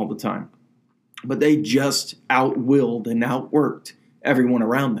room all the time, but they just outwilled and outworked everyone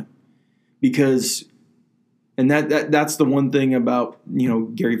around them. Because, and that's the one thing about,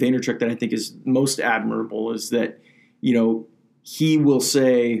 Gary Vaynerchuk that I think is most admirable, is that, he will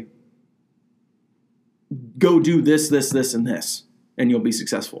say, go do this, this, this, and this, and you'll be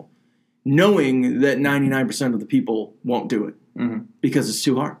successful, knowing that 99% of the people won't do it because it's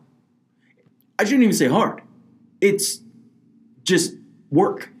too hard. I shouldn't even say hard. It's just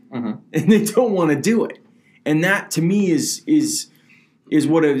work, and they don't want to do it. And that, to me, is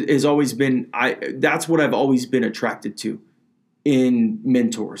what has always been. That's what I've always been attracted to in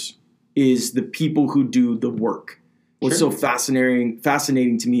mentors, is the people who do the work. What's so fascinating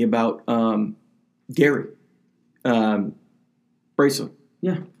to me about Gary Bracelet,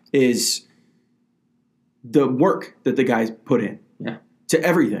 is the work that the guys put in to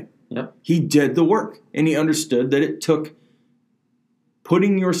everything. Yep. He did the work, and he understood that it took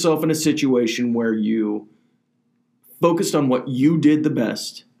putting yourself in a situation where you focused on what you did the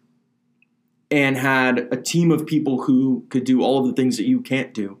best and had a team of people who could do all of the things that you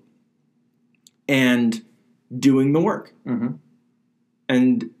can't do, and doing the work.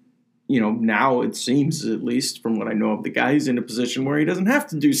 And, now it seems, at least from what I know of the guy, he's in a position where he doesn't have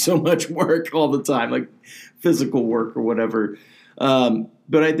to do so much work all the time, like physical work or whatever.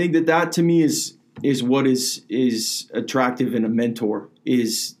 But I think that to me is what is attractive in a mentor,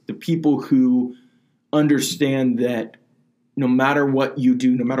 is the people who understand that no matter what you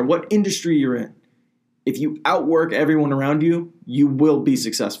do, no matter what industry you're in, if you outwork everyone around you, you will be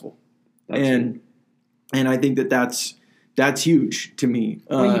successful. And I think that's huge to me.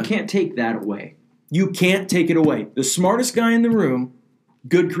 Well, you can't take that away. You can't take it away. The smartest guy in the room,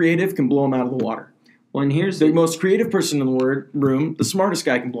 good creative, can blow him out of the water. Well, and here's the most creative person in the room, the smartest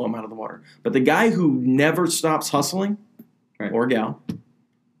guy can blow him out of the water. But the guy who never stops hustling, or gal,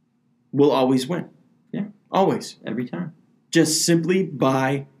 will always win. Yeah. Always. Every time. Just simply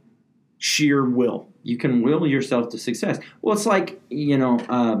by sheer will. You can will yourself to success. Well, it's like, you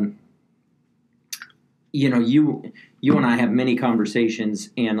and I have many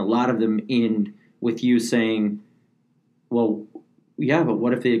conversations, and a lot of them end with you saying, well, yeah, but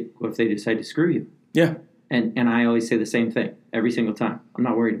what if they decide to screw you? Yeah. And I always say the same thing every single time. I'm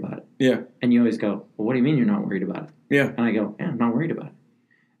not worried about it. Yeah. And you always go, well, what do you mean you're not worried about it? Yeah. And I go, yeah, I'm not worried about it.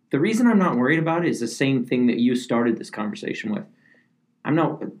 The reason I'm not worried about it is the same thing that you started this conversation with.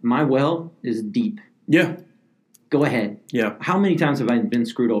 My well is deep. Yeah. Go ahead. Yeah. How many times have I been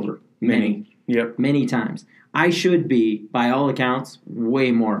screwed over? Many. Yep. Many times. I should be, by all accounts,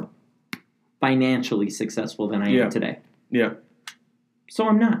 way more financially successful than I am today. Yeah. So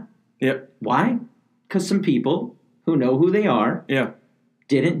I'm not. Yep. Why? Because some people who know who they are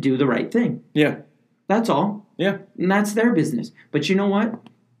didn't do the right thing. Yeah. That's all. Yeah. And that's their business. But you know what?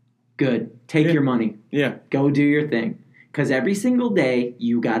 Good. Take your money. Yeah. Go do your thing. Because every single day,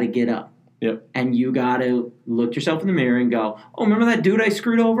 you got to get up. Yep. And you got to look yourself in the mirror and go, oh, remember that dude I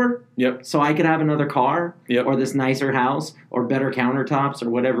screwed over? Yep. So I could have another car yep. or this nicer house or better countertops or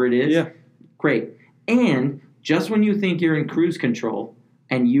whatever it is. Yeah. Great. And just when you think you're in cruise control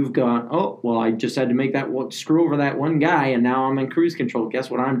and you've gone, oh, well, I just had to make that screw over that one guy and now I'm in cruise control. Guess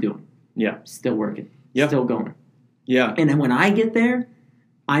what I'm doing? Yeah. Still working. Yeah. Still going. Yeah. And then when I get there,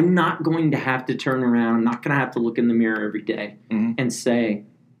 I'm not going to have to turn around. I'm not going to have to look in the mirror every day and say,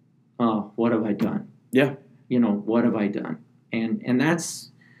 oh, what have I done? Yeah. What have I done? And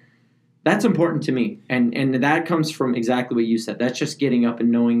that's important to me. And that comes from exactly what you said. That's just getting up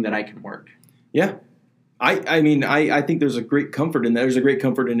and knowing that I can work. Yeah. I mean, I think there's a great comfort in that. There's a great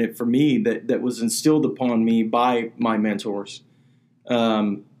comfort in it for me that was instilled upon me by my mentors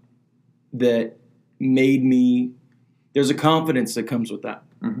that made me – there's a confidence that comes with that.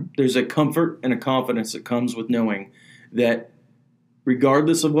 Mm-hmm. There's a comfort and a confidence that comes with knowing that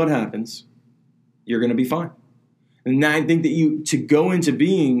regardless of what happens, you're going to be fine. And I think that to go into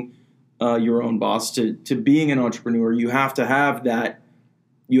being your own boss, to being an entrepreneur, you have to have that.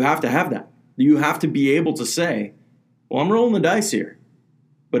 You have to have that. You have to be able to say, well, I'm rolling the dice here.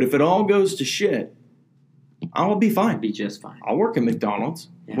 But if it all goes to shit, I'll be fine. Be just fine. I'll work at McDonald's.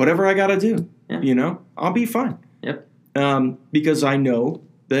 Yeah. Whatever I got to do. Yeah. I'll be fine. Yep. Because I know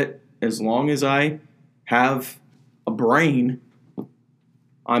that as long as I have a brain,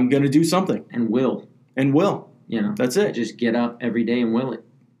 I'm going to do something. And will. That's it. Just get up every day and will it.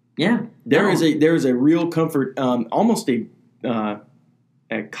 Yeah. There is a real comfort, almost a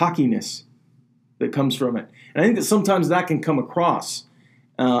cockiness that comes from it. And I think that sometimes that can come across,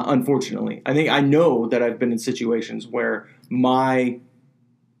 unfortunately. I know that I've been in situations where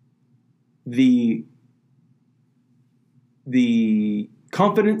the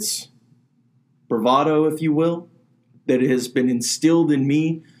confidence, bravado, if you will, that has been instilled in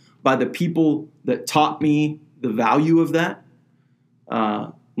me by the people that taught me the value of that,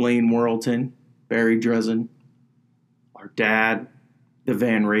 Lane Worrelton, Barry Drezen, our dad, the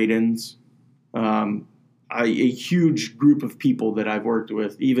Van Radens, a huge group of people that I've worked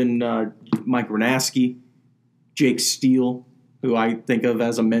with, even Mike Renaski, Jake Steele, who I think of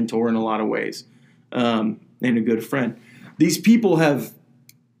as a mentor in a lot of ways, and a good friend. These people have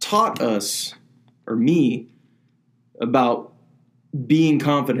taught us, or me, about being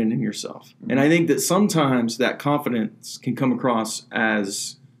confident in yourself. And I think that sometimes that confidence can come across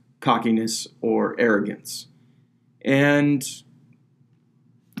as cockiness or arrogance. And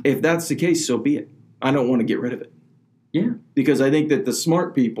if that's the case, so be it. I don't want to get rid of it. Yeah. Because I think that the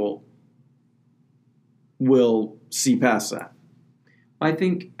smart people will see past that. I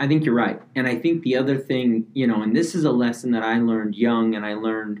think you're right. And I think the other thing, and this is a lesson that I learned young and I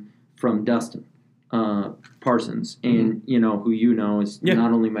learned from Dustin Parsons, and who is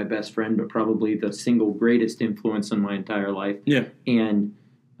not only my best friend, but probably the single greatest influence in my entire life. Yeah. And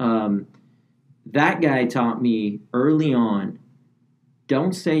that guy taught me early on,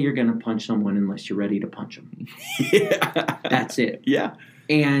 don't say you're going to punch someone unless you're ready to punch them. Yeah. That's it. Yeah.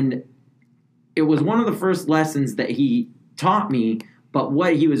 And it was one of the first lessons that he taught me, but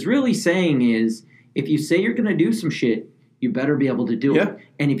what he was really saying is, if you say you're going to do some shit, you better be able to do it.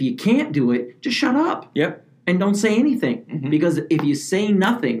 And if you can't do it, just shut up. Yep. And don't say anything. Mm-hmm. Because if you say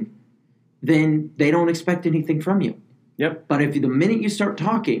nothing, then they don't expect anything from you. Yep. But if the minute you start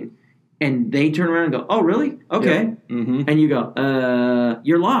talking and they turn around and go, oh, really? Okay. Yep. Mm-hmm. And you go,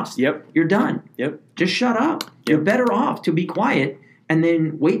 you're lost. Yep. You're done. Yep. Just shut up. Yep. You're better off to be quiet and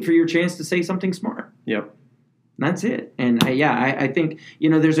then wait for your chance to say something smart. Yep. That's it. And I think,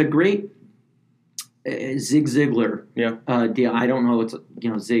 there's a great Zig Ziglar deal. I don't know.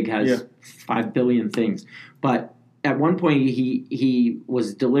 Zig has 5 billion things. But at one point he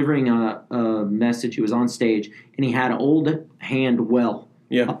was delivering a message. He was on stage and he had an old hand well,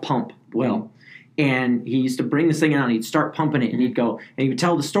 a pump well. And he used to bring this thing out and he'd start pumping it and he'd go, and he would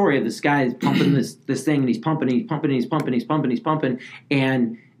tell the story of this guy pumping this thing and he's pumping.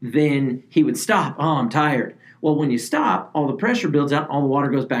 And then he would stop. Oh, I'm tired. Well, when you stop, all the pressure builds out and all the water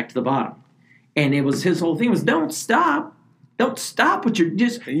goes back to the bottom. And it was his whole thing was don't stop what you're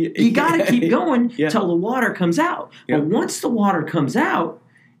just, you got to keep going till the water comes out. But once the water comes out,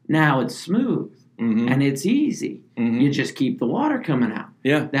 now it's smooth and it's easy. You just keep the water coming out.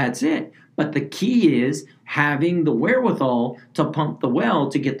 Yeah. That's it. But the key is having the wherewithal to pump the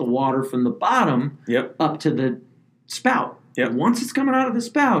well to get the water from the bottom up to the spout. Yep. Once it's coming out of the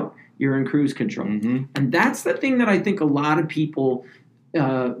spout, you're in cruise control. Mm-hmm. And that's the thing that I think a lot of people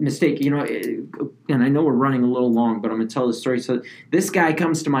mistake. And I know we're running a little long, but I'm going to tell the story. So this guy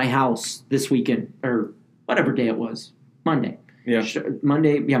comes to my house this weekend, or whatever day it was, Monday. Yeah.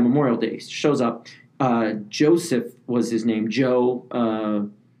 Monday, Memorial Day. Shows up. Joseph was his name.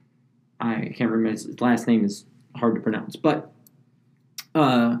 Joe, I can't remember. His last name is hard to pronounce. But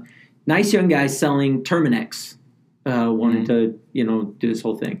nice young guy selling Terminex. Wanted to, do this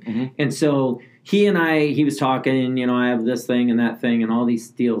whole thing. Mm-hmm. And so he was talking, I have this thing and that thing and all these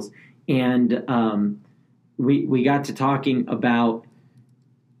deals. And we got to talking about,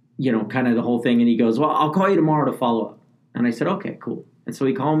 kind of the whole thing. And he goes, well, I'll call you tomorrow to follow up. And I said, okay, cool. And so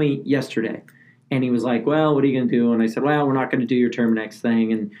he called me yesterday. And he was like, well, what are you going to do? And I said, well, we're not going to do your Terminex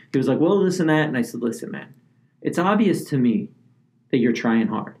thing. And he was like, well, this and that. And I said, listen, man, it's obvious to me that you're trying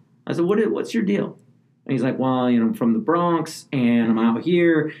hard. I said, what's your deal? And he's like, well, I'm from the Bronx, and I'm out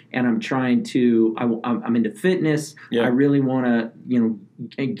here, and I'm trying to, I'm into fitness. Yeah. I really want to,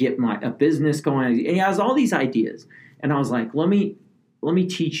 get a business going. And he has all these ideas. And I was like, let me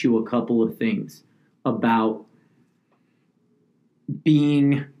teach you a couple of things about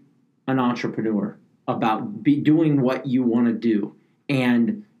being an entrepreneur, about doing what you want to do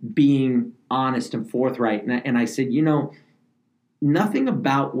and being honest and forthright. And I said, nothing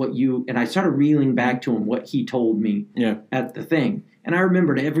about what you, and I started reeling back to him what he told me at the thing. And I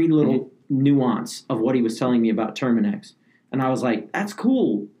remembered every little nuance of what he was telling me about Terminex. And I was like, that's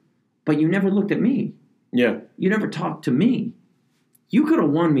cool, but you never looked at me. Yeah. You never talked to me. You could have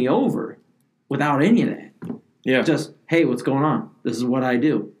won me over without any of that. Yeah. Just, hey, what's going on? This is what I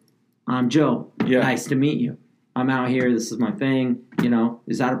do. I'm Joe. Yeah. Nice to meet you. I'm out here. This is my thing.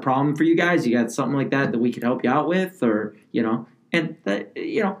 Is that a problem for you guys? You got something like that we could help you out with? Or, and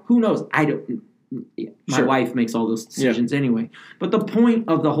who knows? I don't. My wife makes all those decisions anyway. But the point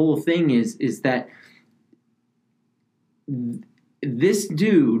of the whole thing is that this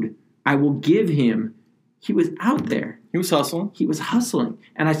dude, I will give him, he was out there. He was hustling.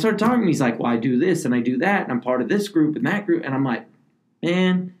 And I started talking to him. He's like, well, I do this and I do that. And I'm part of this group and that group. And I'm like,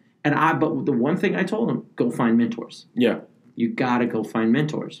 man. But the one thing I told him, go find mentors. Yeah. You got to go find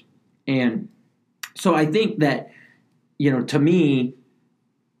mentors. And so I think that, to me,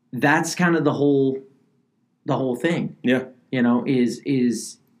 that's kind of the whole thing. Yeah.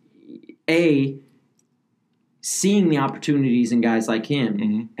 Is seeing the opportunities in guys like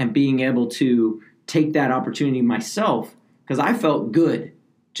him and being able to take that opportunity myself, because I felt good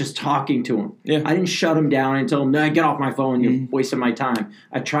just talking to him. Yeah. I didn't shut him down and tell him, no, get off my phone, you're wasting my time.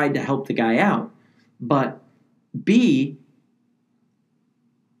 I tried to help the guy out. But B,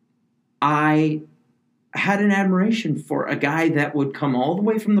 I had an admiration for a guy that would come all the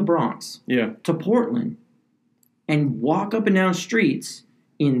way from the Bronx to Portland and walk up and down streets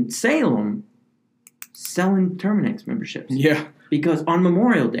in Salem selling Terminex memberships. Yeah. Because on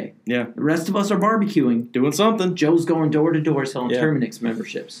Memorial Day, the rest of us are barbecuing. Doing something. Joe's going door to door selling Terminex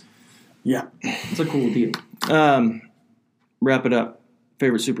memberships. Yeah. It's a cool deal. Wrap it up.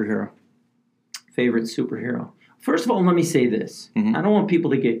 Favorite superhero? First of all, let me say this. I don't want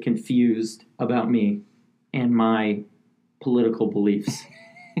people to get confused about me and my political beliefs.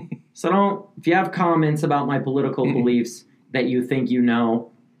 So if you have comments about my political beliefs that you think don't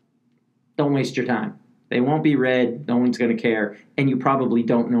waste your time. They won't be read. No one's going to care. And you probably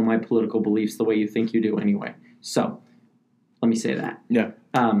don't know my political beliefs the way you think you do anyway. So let me say that. Yeah.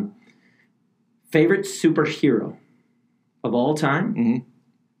 Favorite superhero of all time?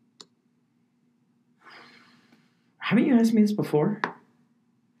 Haven't you asked me this before? I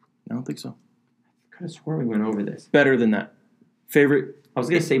don't think so. I could have swore we went over this. Better than that. Favorite? I was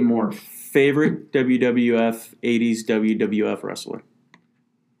going to say Morph. Favorite WWF, 80s WWF wrestler?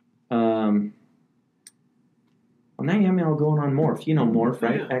 Well, now you have me all going on Morph. You know Morph,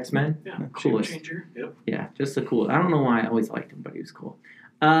 right? Yeah. X-Men? Yeah. Coolest. Changer. Yep. Yeah, just the coolest. I don't know why I always liked him, but he was cool.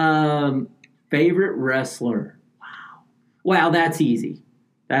 Favorite wrestler? Wow. Well, that's easy.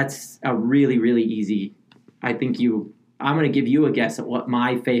 That's a really, really easy. I'm going to give you a guess at what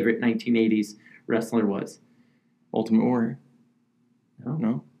my favorite 1980s wrestler was. Ultimate Warrior.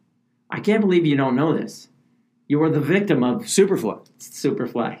 No. I can't believe you don't know this. You were the victim of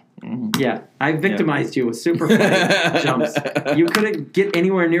Superfly. Yeah, I victimized you with Superfly jumps. You couldn't get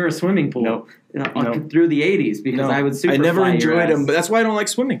anywhere near a swimming pool through the 80s because I would Superfly. I never enjoyed them, but that's why I don't like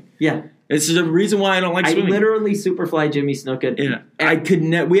swimming. Yeah. It's the reason why I don't like swimming. I literally Superfly Jimmy Snuka. Yeah. I could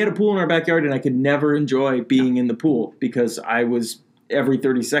we had a pool in our backyard, and I could never enjoy being in the pool because I was every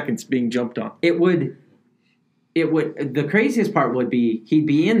 30 seconds being jumped on. The craziest part would be he'd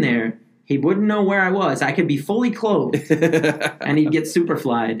be in there. He wouldn't know where I was. I could be fully clothed, and he'd get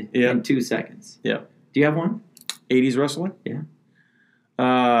Superflyed in 2 seconds. Yeah. Do you have one? 80s wrestler? Yeah.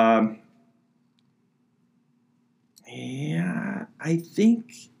 Yeah, I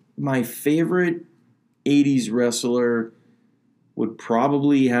think my favorite 80s wrestler would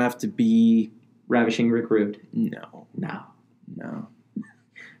probably have to be Ravishing Rick Rude. No.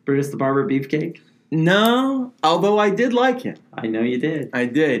 Brutus the Barber Beefcake. No, although I did like him. I know you did. I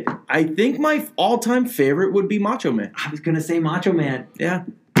did. I think my all-time favorite would be Macho Man. I was gonna say Macho Man. Yeah.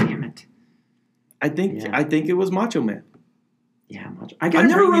 Damn it. I think it was Macho Man. Yeah, Macho. I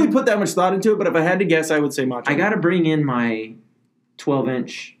never really put that much thought into it, but if I had to guess, I would say Macho Man. I got to bring in my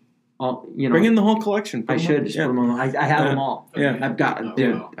 12-inch. Bring in the whole collection. I should just put them on. I have them all. Yeah, I've got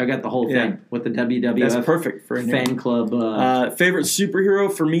I got the whole thing with the WWF. That's perfect for a fan club. Favorite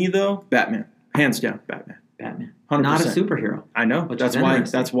superhero for me though, Batman, hands down, Batman. 100%. Not a superhero. I know.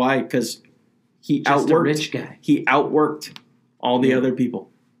 That's why because he just outworked a rich guy. He outworked all the other people.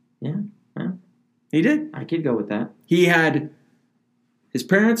 Yeah, he did. I could go with that. He had his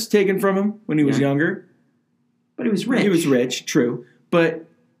parents taken from him when he was younger, but he was rich. He was rich, true, but.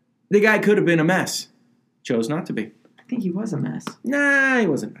 The guy could have been a mess. Chose not to be. I think he was a mess. Nah, he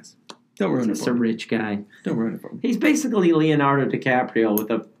wasn't a mess. Don't ruin it for him. He's a rich guy. Don't ruin it for him. He's basically Leonardo DiCaprio with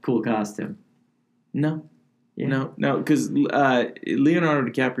a cool costume. No. Yeah. No, because Leonardo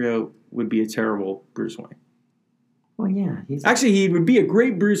DiCaprio would be a terrible Bruce Wayne. Well, yeah. Actually, he would be a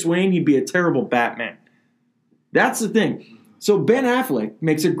great Bruce Wayne. He'd be a terrible Batman. That's the thing. So Ben Affleck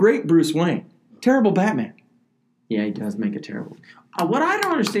makes a great Bruce Wayne. Terrible Batman. Yeah, he does make a terrible. What I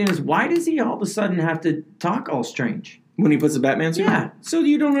don't understand is why does he all of a sudden have to talk all strange? When he puts the Batman suit on? Yeah. So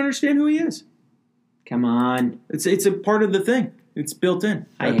you don't understand who he is. Come on. It's a part of the thing. It's built in.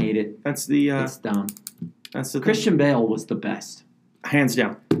 I hate it. That's the... it's dumb. That's the Christian Bale was the best. Hands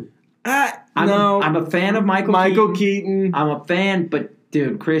down. I'm a fan of Michael Keaton. I'm a fan, but...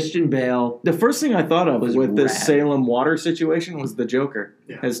 Dude, Christian Bale. The first thing I thought of with the Salem water situation was the Joker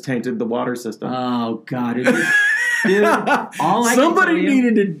has tainted the water system. Oh, God. Dude, somebody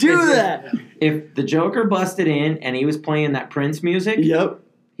needed to do that. If the Joker busted in and he was playing that Prince music,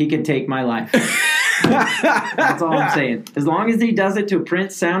 he could take my life. That's all I'm saying. As long as he does it to a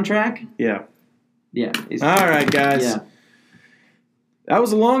Prince soundtrack. Yeah. All right, guys. Yeah. That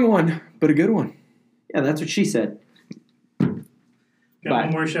was a long one, but a good one. Yeah, that's what she said. Got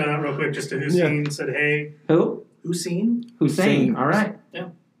one more shout out real quick just to Hussein said hey. Who? Hussein. All right. Yeah.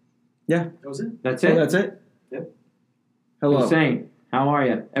 That was it. That's it? That's it? Yep. Hello. Hussein, how are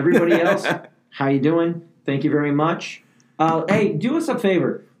you? Everybody else, how you doing? Thank you very much. Hey, do us a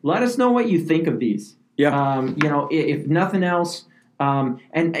favor. Let us know what you think of these. Yeah. If nothing else, and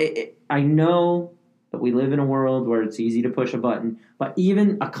I know that we live in a world where it's easy to push a button, but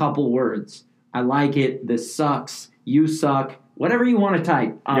even a couple words. I like it. This sucks. You suck. Whatever you want to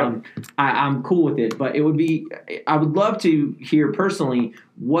type, I'm cool with it. But I would love to hear personally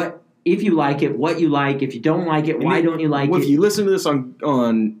if you like it, what you like. If you don't like it, why don't you like it? If you listen to this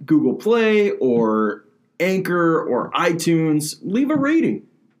on Google Play or Anchor or iTunes, leave a rating.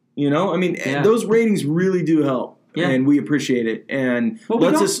 Those ratings really do help, and we appreciate it. And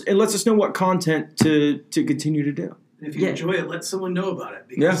lets us know what content to continue to do. And if you enjoy it, let someone know about it.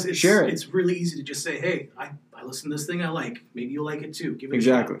 Because share it. It's really easy to just say, hey, I listen to this thing I like. Maybe you'll like it too. Give it a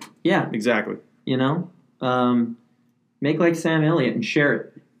shot. Yeah. Exactly. Make like Sam Elliott and share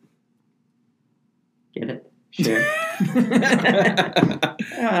it. Get it? Share.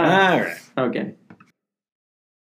 All right. Okay.